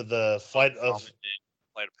Flight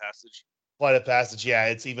of Passage. Flight of Passage. Yeah,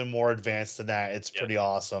 it's even more advanced than that. It's pretty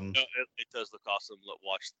awesome. No, it does look awesome.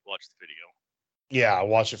 Watch the video. Yeah,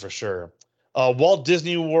 watch it for sure. Walt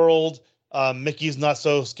Disney World, Mickey's Not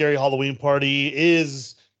So Scary Halloween Party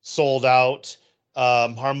is sold out.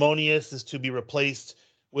 Harmonious is to be replaced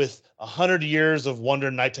with 100 Years of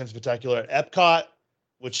Wonder Nighttime Spectacular at Epcot,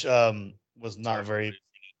 which was not very.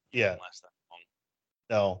 Yeah.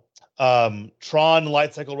 No. Tron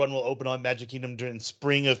Light Cycle Run will open on Magic Kingdom during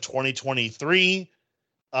spring of 2023.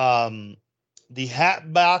 The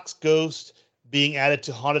Hatbox Ghost being added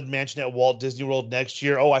to Haunted Mansion at Walt Disney World next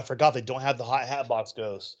year. Oh, I forgot they don't have the Hatbox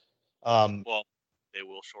Ghost. Well, they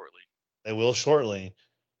will shortly. They will shortly.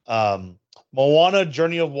 Moana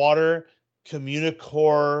Journey of Water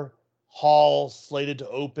Communicore Hall slated to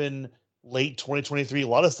open late 2023. A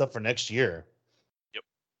lot of stuff for next year. Yep.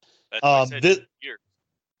 That's what I said this year.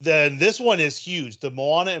 Then this one is huge. The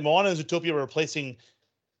Moana and Zootopia replacing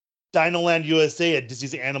Dinoland USA at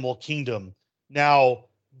Disney's Animal Kingdom. Now,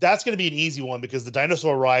 that's going to be an easy one because the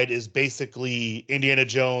dinosaur ride is basically Indiana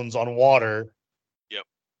Jones on water. Yep.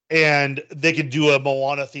 And they could do a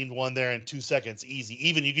Moana themed one there in 2 seconds, easy.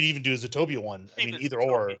 You could even do a Zootopia one. I mean, either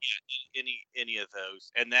or. Any of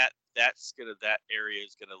those, and that area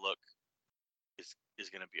is gonna look is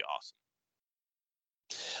gonna be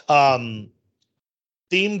awesome.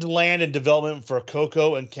 Themed land and development for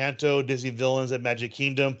Coco and Encanto Disney Villains at Magic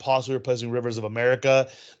Kingdom, possibly replacing Rivers of America.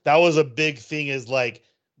 That was a big thing. Is like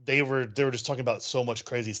they were just talking about so much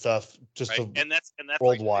crazy stuff, just right. And that's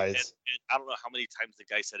worldwide. And I don't know how many times the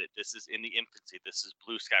guy said it. This is in the infancy. This is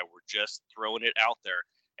Blue Sky. We're just throwing it out there.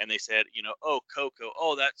 And they said, oh, Coco,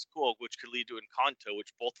 oh, that's cool, which could lead to Encanto,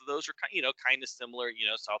 which both of those are kind of similar,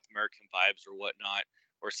 South American vibes or whatnot,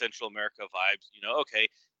 or Central America vibes. Okay.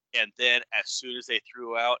 And then as soon as they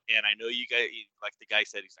threw out, and I know you guys, like the guy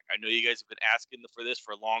said, he's like, I know you guys have been asking for this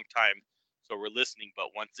for a long time, so we're listening.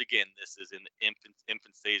 But once again, this is in the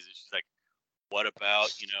infant stages. She's like, what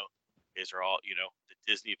about, these are all, the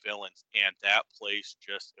Disney villains. And that place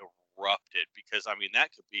just erupted because, I mean,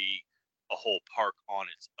 that could be a whole park on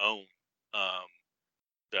its own.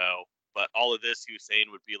 But all of this he was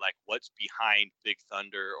saying would be like, what's behind Big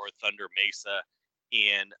Thunder or Thunder Mesa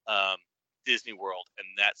in Disney World, and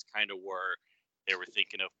that's kind of where they were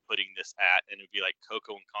thinking of putting this at, and it'd be like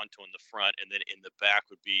Coco and Encanto in the front, and then in the back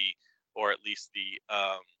would be, or at least the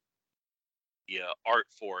art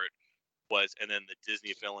for it was, and then the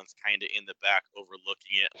Disney villains kind of in the back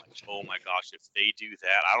overlooking it. Like, oh my gosh, if they do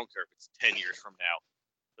that, I don't care if it's 10 years from now,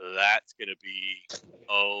 that's gonna be,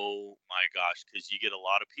 oh my gosh, because you get a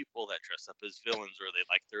lot of people that dress up as villains or they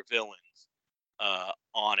like their villains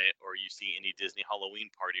on it, or you see any Disney Halloween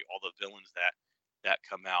party, all the villains that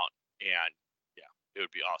come out, and yeah, it would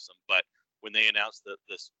be awesome. But when they announced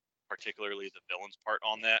this, particularly the villains part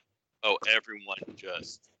on that, everyone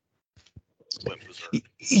just went berserk.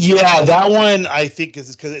 Yeah, that one I think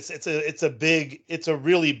is because it's a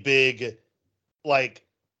really big, like,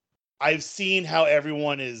 I've seen how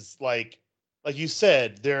everyone is like you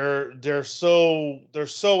said, they're so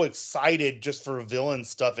excited just for villain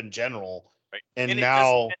stuff in general. Right. And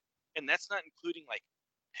now, and that's not including like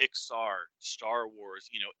Pixar, Star Wars,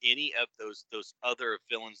 any of those other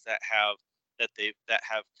villains that have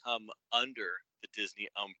come under the Disney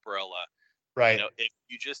umbrella. Right. If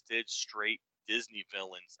you just did straight Disney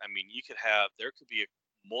villains, I mean, there could be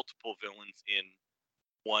multiple villains in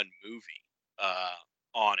one movie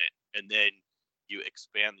on it, and then you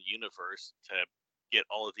expand the universe to get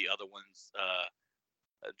all of the other ones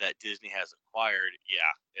that Disney has acquired.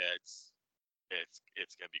 Yeah, it's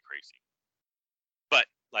gonna be crazy. But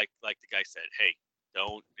like the guy said, hey,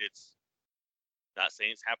 it's not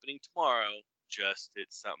saying it's happening tomorrow, just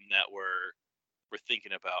it's something that we're were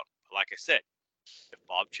thinking about. Like I said, if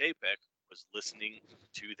Bob Chapek was listening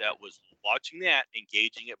to that, was watching that,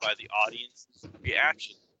 engaging it by the audience's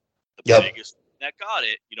reaction, the Yep. biggest that got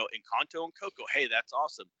it, Encanto and Coco, hey, that's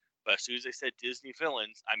awesome. But as soon as they said Disney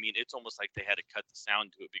villains, I mean, it's almost like they had to cut the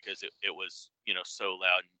sound to it because it was, so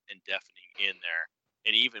loud and deafening in there.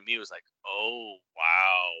 And even me was like, oh,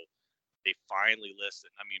 wow, they finally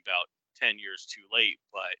listened. I mean, about 10 years too late,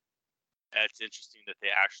 but that's interesting that they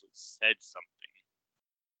actually said something.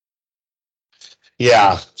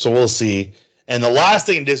 Yeah, so we'll see. And the last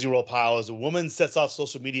thing in Disney World pile is a woman sets off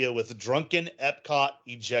social media with a drunken Epcot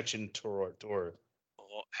ejection tour.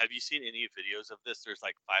 Well, have you seen any videos of this? There's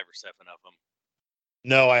like 5 or 7 of them.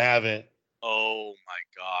 No, I haven't. Oh my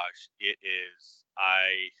gosh, it is.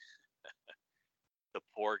 The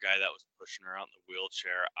poor guy that was pushing her out in the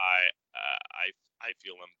wheelchair. I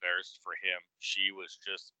feel embarrassed for him. She was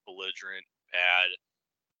just belligerent, bad,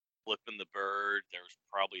 flipping the bird. There was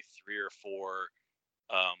probably 3 or 4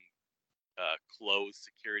 clothed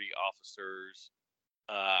security officers.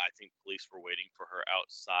 I think police were waiting for her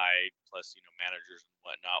outside, plus managers and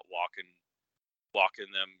whatnot walking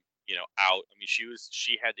them out. I mean,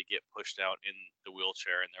 she had to get pushed out in the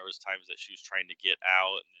wheelchair, and there was times that she was trying to get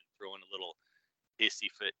out and then throwing a little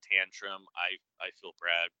hissy fit tantrum. I feel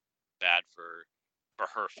bad for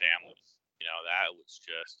her family. That was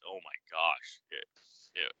just, oh my gosh,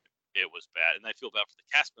 it was bad, and I feel bad for the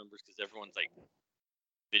cast members because everyone's like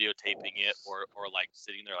videotaping it or like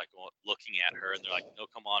sitting there like looking at her, and they're like, no,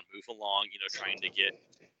 come on, move along, trying to get,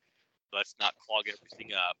 let's not clog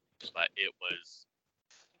everything up. But it was,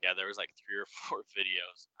 yeah, there was like 3 or 4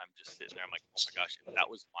 videos. I'm just sitting there, I'm like, oh my gosh, if that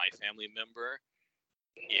was my family member,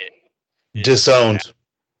 it Disowned.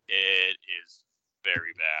 it is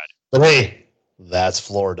very bad. But hey, that's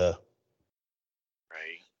Florida.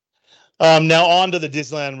 Right. Now on to the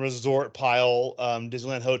Disneyland Resort pile.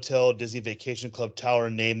 Disneyland Hotel, Disney Vacation Club Tower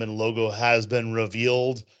name and logo has been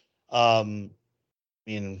revealed. I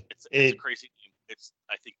mean, it's a crazy name.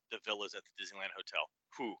 I think the villa's at the Disneyland Hotel.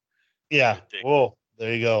 Whew. Yeah. Whoa.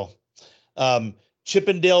 There you go.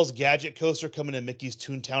 Chippendale's Gadget Coaster coming to Mickey's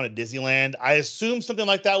Toontown at Disneyland. I assume something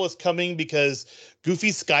like that was coming because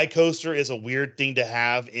Goofy's Sky Coaster is a weird thing to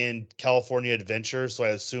have in California Adventure, so I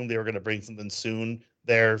assume they were going to bring something soon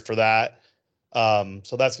there for that.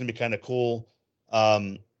 So that's going to be kind of cool.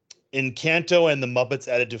 Encanto and the Muppets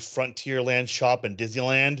added to Frontierland Shop in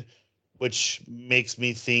Disneyland, which makes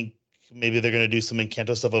me think maybe they're going to do some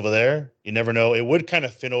Encanto stuff over there. You never know. It would kind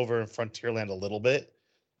of fit over in Frontierland a little bit.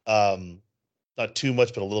 Not too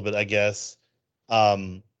much, but a little bit, I guess.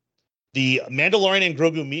 The Mandalorian and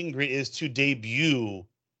Grogu meet and greet is to debut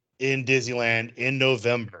in Disneyland in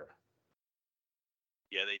November.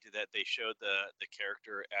 Yeah, they did that. They showed the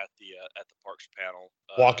character at the parks panel.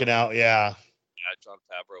 Walking out, yeah. Yeah, Jon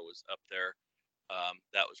Favreau was up there.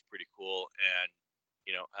 That was pretty cool, and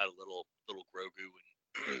had a little Grogu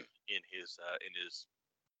in his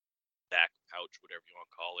back pouch, whatever you want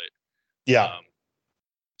to call it. Yeah.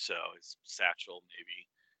 So his satchel maybe.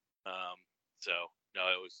 So no,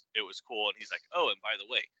 it was cool, and he's like, oh, and by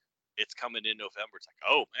the way, it's coming in November. It's like,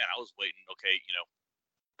 oh man, I was waiting. Okay,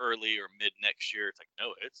 early or mid next year. It's like,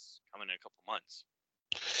 no, it's coming in a couple months.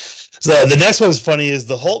 So the next one's funny is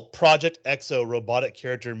the Hulk Project EXO robotic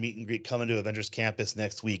character meet and greet coming to Avengers Campus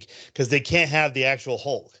next week because they can't have the actual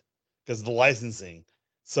Hulk because of the licensing.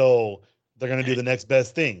 So they're going to do the next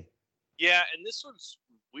best thing. Yeah, and this one's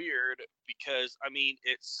weird because I mean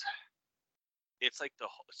it's like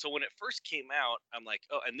so when it first came out, I'm like,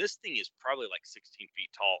 oh, and this thing is probably like 16 feet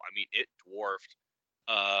tall. I mean, it dwarfed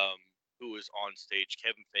who was on stage,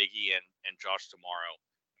 Kevin Feige and Josh D'Amaro.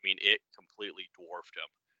 I mean, it completely dwarfed him.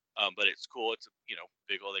 But it's cool. It's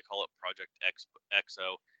big old. They call it Project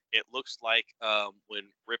EXO. It looks like when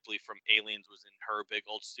Ripley from Aliens was in her big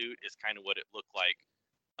old suit is kind of what it looked like.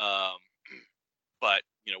 But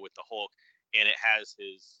with the Hulk, and it has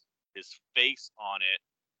his face on it,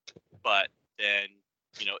 but then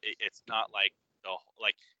it's not like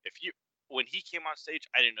when he came on stage,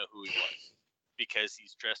 I didn't know who he was because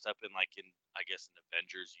he's dressed up in I guess an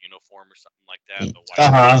Avengers uniform or something like that. The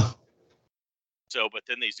white. So, but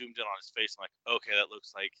then they zoomed in on his face. I'm like, okay, that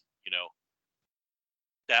looks like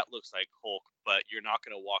Hulk, but you're not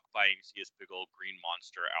going to walk by and see this big old green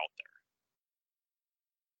monster out there.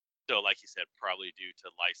 So, like you said, probably due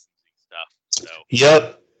to licensing stuff. So,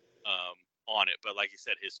 yep. On it, but like you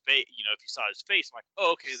said, his face. If you saw his face, I'm like,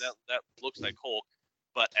 oh, okay, that looks like Hulk.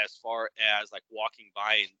 But as far as like walking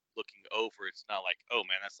by and looking over, it's not like, oh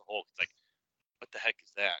man, that's the Hulk. It's like, what the heck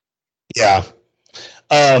is that? Yeah.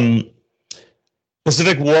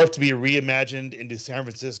 Pacific Wharf to be reimagined into San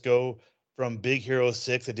Francisco from Big Hero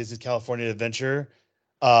 6 at Disney's California Adventure.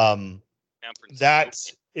 Um, San Francisco. that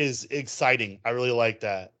is exciting. I really like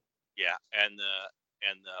that. Yeah, and the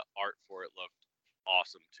art for it looked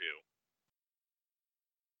awesome too.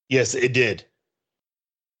 Yes, it did.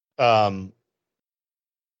 And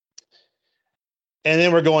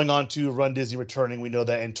then we're going on to Run Disney returning. We know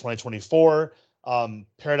that in 2024.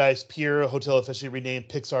 Paradise Pier Hotel officially renamed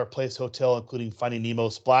Pixar Place Hotel, including Finding Nemo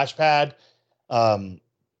Splash Pad.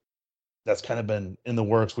 That's kind of been in the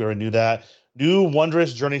works. We already knew that. New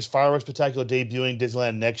Wondrous Journeys Fireworks Spectacular debuting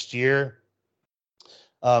Disneyland next year.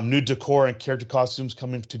 New decor and character costumes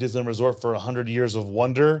coming to Disneyland Resort for 100 Years of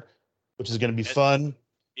Wonder, which is going to be fun.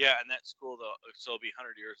 Yeah, and that's cool though. So it'll be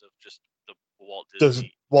 100 years of just the Walt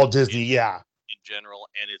Disney, yeah. In general,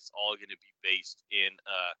 and it's all going to be based in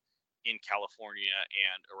California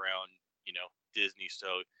and around Disney.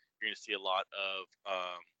 So you're going to see a lot of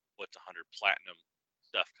what's 100 Platinum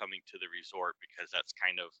stuff coming to the resort, because that's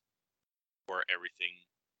kind of where everything,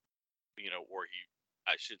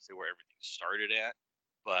 I shouldn't say where everything started at,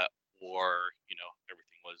 but where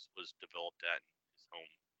everything was developed at his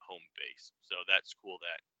home base. So that's cool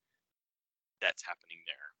that's happening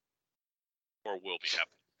there, or will be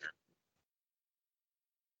happening there.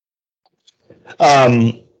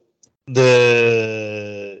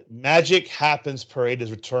 The Magic Happens Parade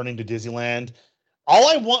is returning to Disneyland.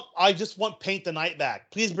 I just want Paint the Night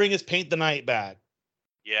back. Please bring us Paint the Night back.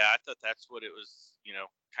 Yeah, I thought that's what it was,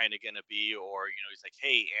 kind of going to be. Or, he's like,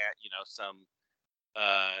 hey, some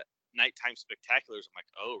nighttime spectaculars. I'm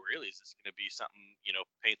like, oh, really? Is this going to be something,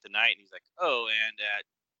 Paint the Night? And he's like, oh, and at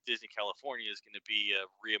Disney California is going to be a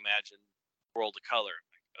reimagined World of Color. I'm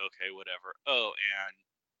like, okay, whatever. Oh, and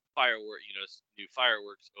new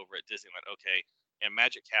fireworks over at Disneyland. Okay, and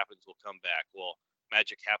Magic Happens will come back. Well,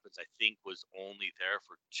 Magic Happens, I think, was only there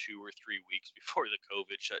for 2 or 3 weeks before the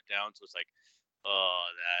COVID shut down. So it's like, oh,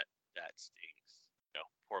 that stings.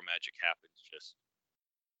 Poor Magic Happens just,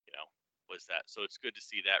 was that. So it's good to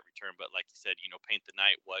see that return. But like you said, Paint the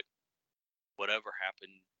Night, whatever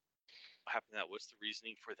happened. What happened to that? What's the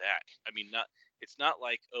reasoning for that? I mean, it's not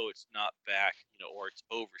like, oh, it's not back, or it's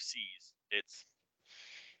overseas. It's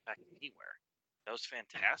back anywhere. That was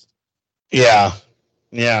fantastic. Yeah.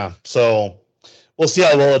 So we'll see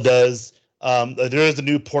how well it does. There is a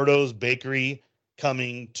new Porto's Bakery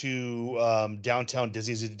coming to downtown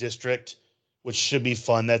Disney's district, which should be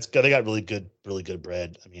fun. They got really good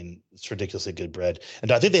bread. I mean, it's ridiculously good bread,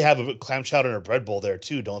 and I think they have a clam chowder and a bread bowl there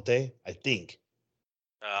too, don't they? I think.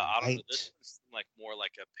 I don't know. This is more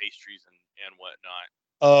like a pastries and whatnot.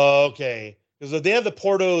 Oh, okay. Because they have the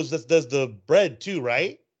Porto's that does the bread too,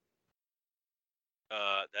 right?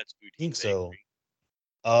 That's Boudin. I think so. Bakery.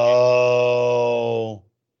 Oh,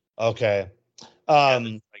 okay. I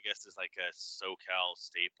guess it's like a SoCal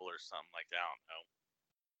staple or something like that. I don't know.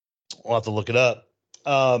 We'll have to look it up.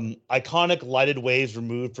 Iconic lighted waves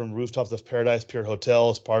removed from rooftops of Paradise Pier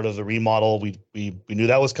Hotel as part of the remodel. We knew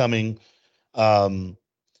that was coming. New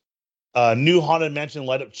Haunted Mansion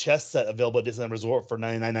light up chess set available at Disneyland Resort for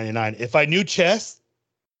 $99.99. If I knew chess,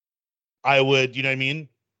 I would. You know what I mean?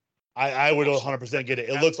 I would 100% get it.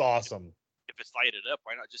 It looks awesome. If it's lighted up,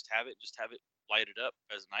 why not just have it lighted up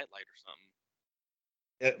as a nightlight or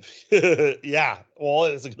something? Yeah, well,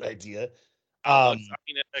 it's a good idea. I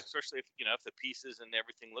mean, especially if if the pieces and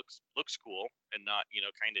everything looks cool and not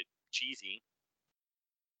kind of cheesy.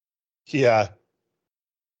 Yeah.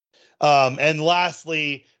 And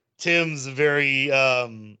lastly, Tim's very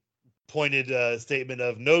pointed statement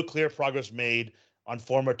of no clear progress made on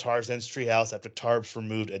former Tarzan's treehouse after tarps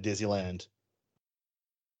removed at Disneyland.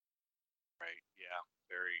 Right. Yeah.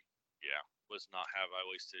 Was not have I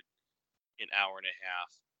wasted an hour and a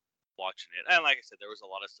half watching it. And like I said, there was a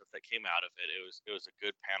lot of stuff that came out of it. It was a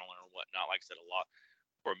good panel and whatnot. Like I said, a lot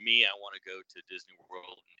for me. I want to go to Disney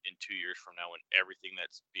World in 2 years from now, when everything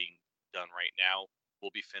that's being done right now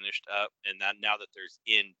will be finished up. And now that there's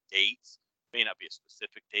in dates, may not be a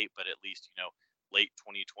specific date, but at least late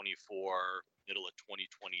 2024, middle of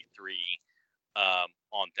 2023.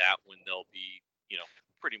 On that, when they'll be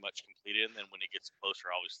pretty much completed. And then when it gets closer,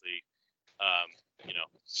 obviously,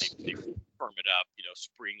 they firm it up,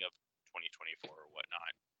 spring of 2024 or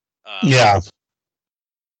whatnot. Yeah.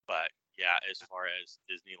 But yeah, as far as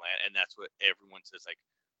Disneyland, and that's what everyone says, like,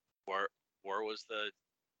 where was the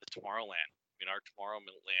Tomorrowland? I mean, our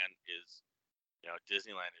Tomorrowland is,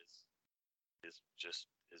 Disneyland is just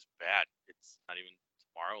bad. It's not even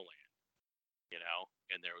Tomorrowland,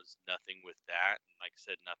 and there was nothing with that. And like I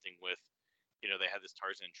said, nothing with, they had this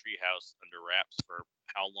Tarzan treehouse under wraps for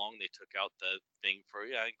how long. They took out the thing for,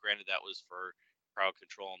 granted that was for crowd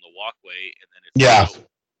control on the walkway, and then it's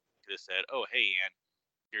could have said, "Oh, hey, and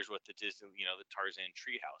here's what the Disney, the Tarzan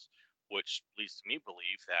treehouse," which leads to me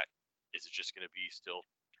believe that is it just going to be still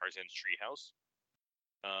Tarzan's treehouse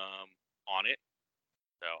on it.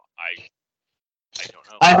 So I don't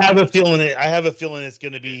know. I have a feeling it's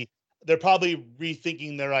going to be. They're probably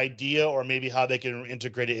rethinking their idea, or maybe how they can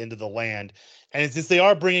integrate it into the land. And since they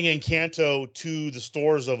are bringing Encanto to the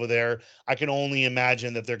stores over there, I can only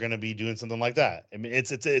imagine that they're going to be doing something like that. I mean,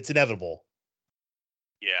 it's inevitable.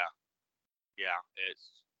 Yeah,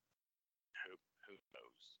 it's who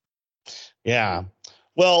knows. Yeah.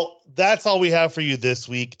 Well, that's all we have for you this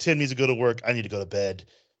week. Tim needs to go to work. I need to go to bed.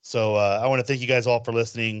 So I want to thank you guys all for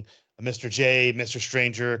listening. Mr. J, Mr.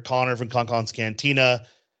 Stranger, Connor from Concon's Cantina.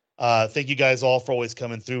 Thank you guys all for always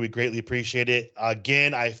coming through. We greatly appreciate it.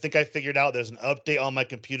 Again, I think I figured out there's an update on my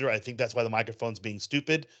computer. I think that's why the microphone's being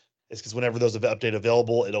stupid. It's because whenever there's an update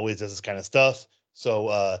available, it always does this kind of stuff.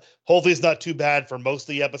 So hopefully it's not too bad for most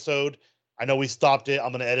of the episode. I know we stopped it.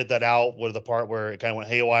 I'm going to edit that out with the part where it kind of went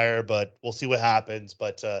haywire, but we'll see what happens.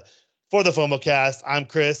 But for the FOMOcast, I'm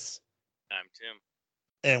Chris. I'm Tim.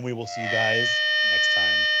 And we will see you guys